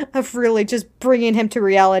 Of really just bringing him to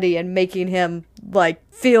reality and making him, like,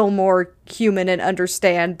 feel more human and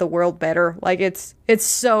understand the world better. Like, it's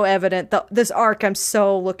so evident. This arc, I'm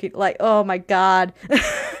so looking, like, oh my god.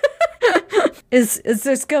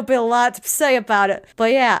 There's gonna be a lot to say about it.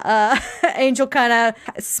 But yeah, Angel kind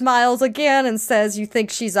of smiles again and says, you think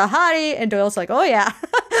she's a hottie? And Doyle's like, oh yeah.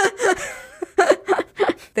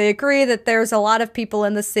 They agree that there's a lot of people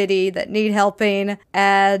in the city that need helping.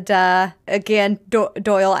 And again,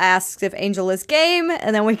 Doyle asks if Angel is game.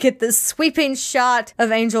 And then we get this sweeping shot of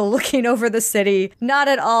Angel looking over the city. Not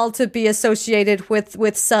at all to be associated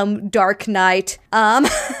with some dark night.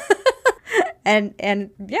 And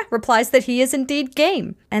yeah, replies that he is indeed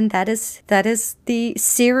game. And that is the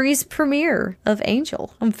series premiere of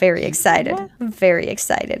Angel. I'm very excited. I'm very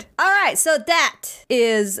excited. All right, so that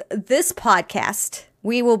is this podcast.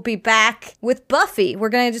 We will be back with Buffy. We're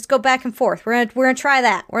going to just go back and forth. We're gonna try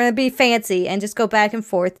that. We're going to be fancy and just go back and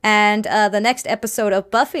forth. And the next episode of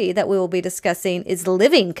Buffy that we will be discussing is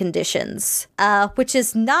Living Conditions, which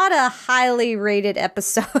is not a highly rated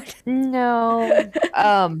episode. No.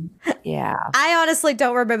 Yeah. I honestly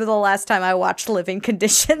don't remember the last time I watched Living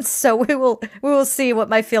Conditions, so we will see what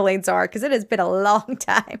my feelings are, because it has been a long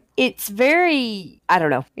time. It's very, I don't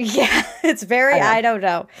know. Yeah, it's very I don't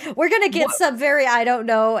know. We're going to get some very I don't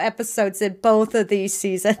know episodes in both of these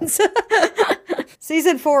seasons.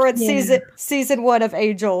 Season 4 and season 1 of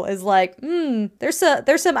Angel is like, there's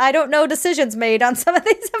some I don't know decisions made on some of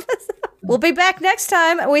these episodes. We'll be back next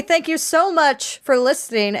time. We thank you so much for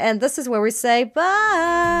listening, and this is where we say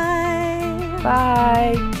bye.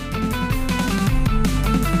 Bye.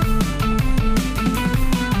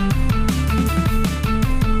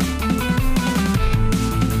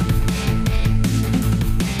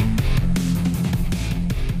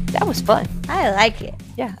 That was fun. I like it.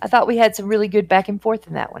 Yeah, I thought we had some really good back and forth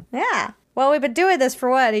in that one. Yeah. Well, we've been doing this for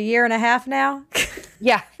what, a year and a half now?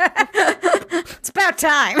 Yeah. It's about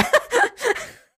time.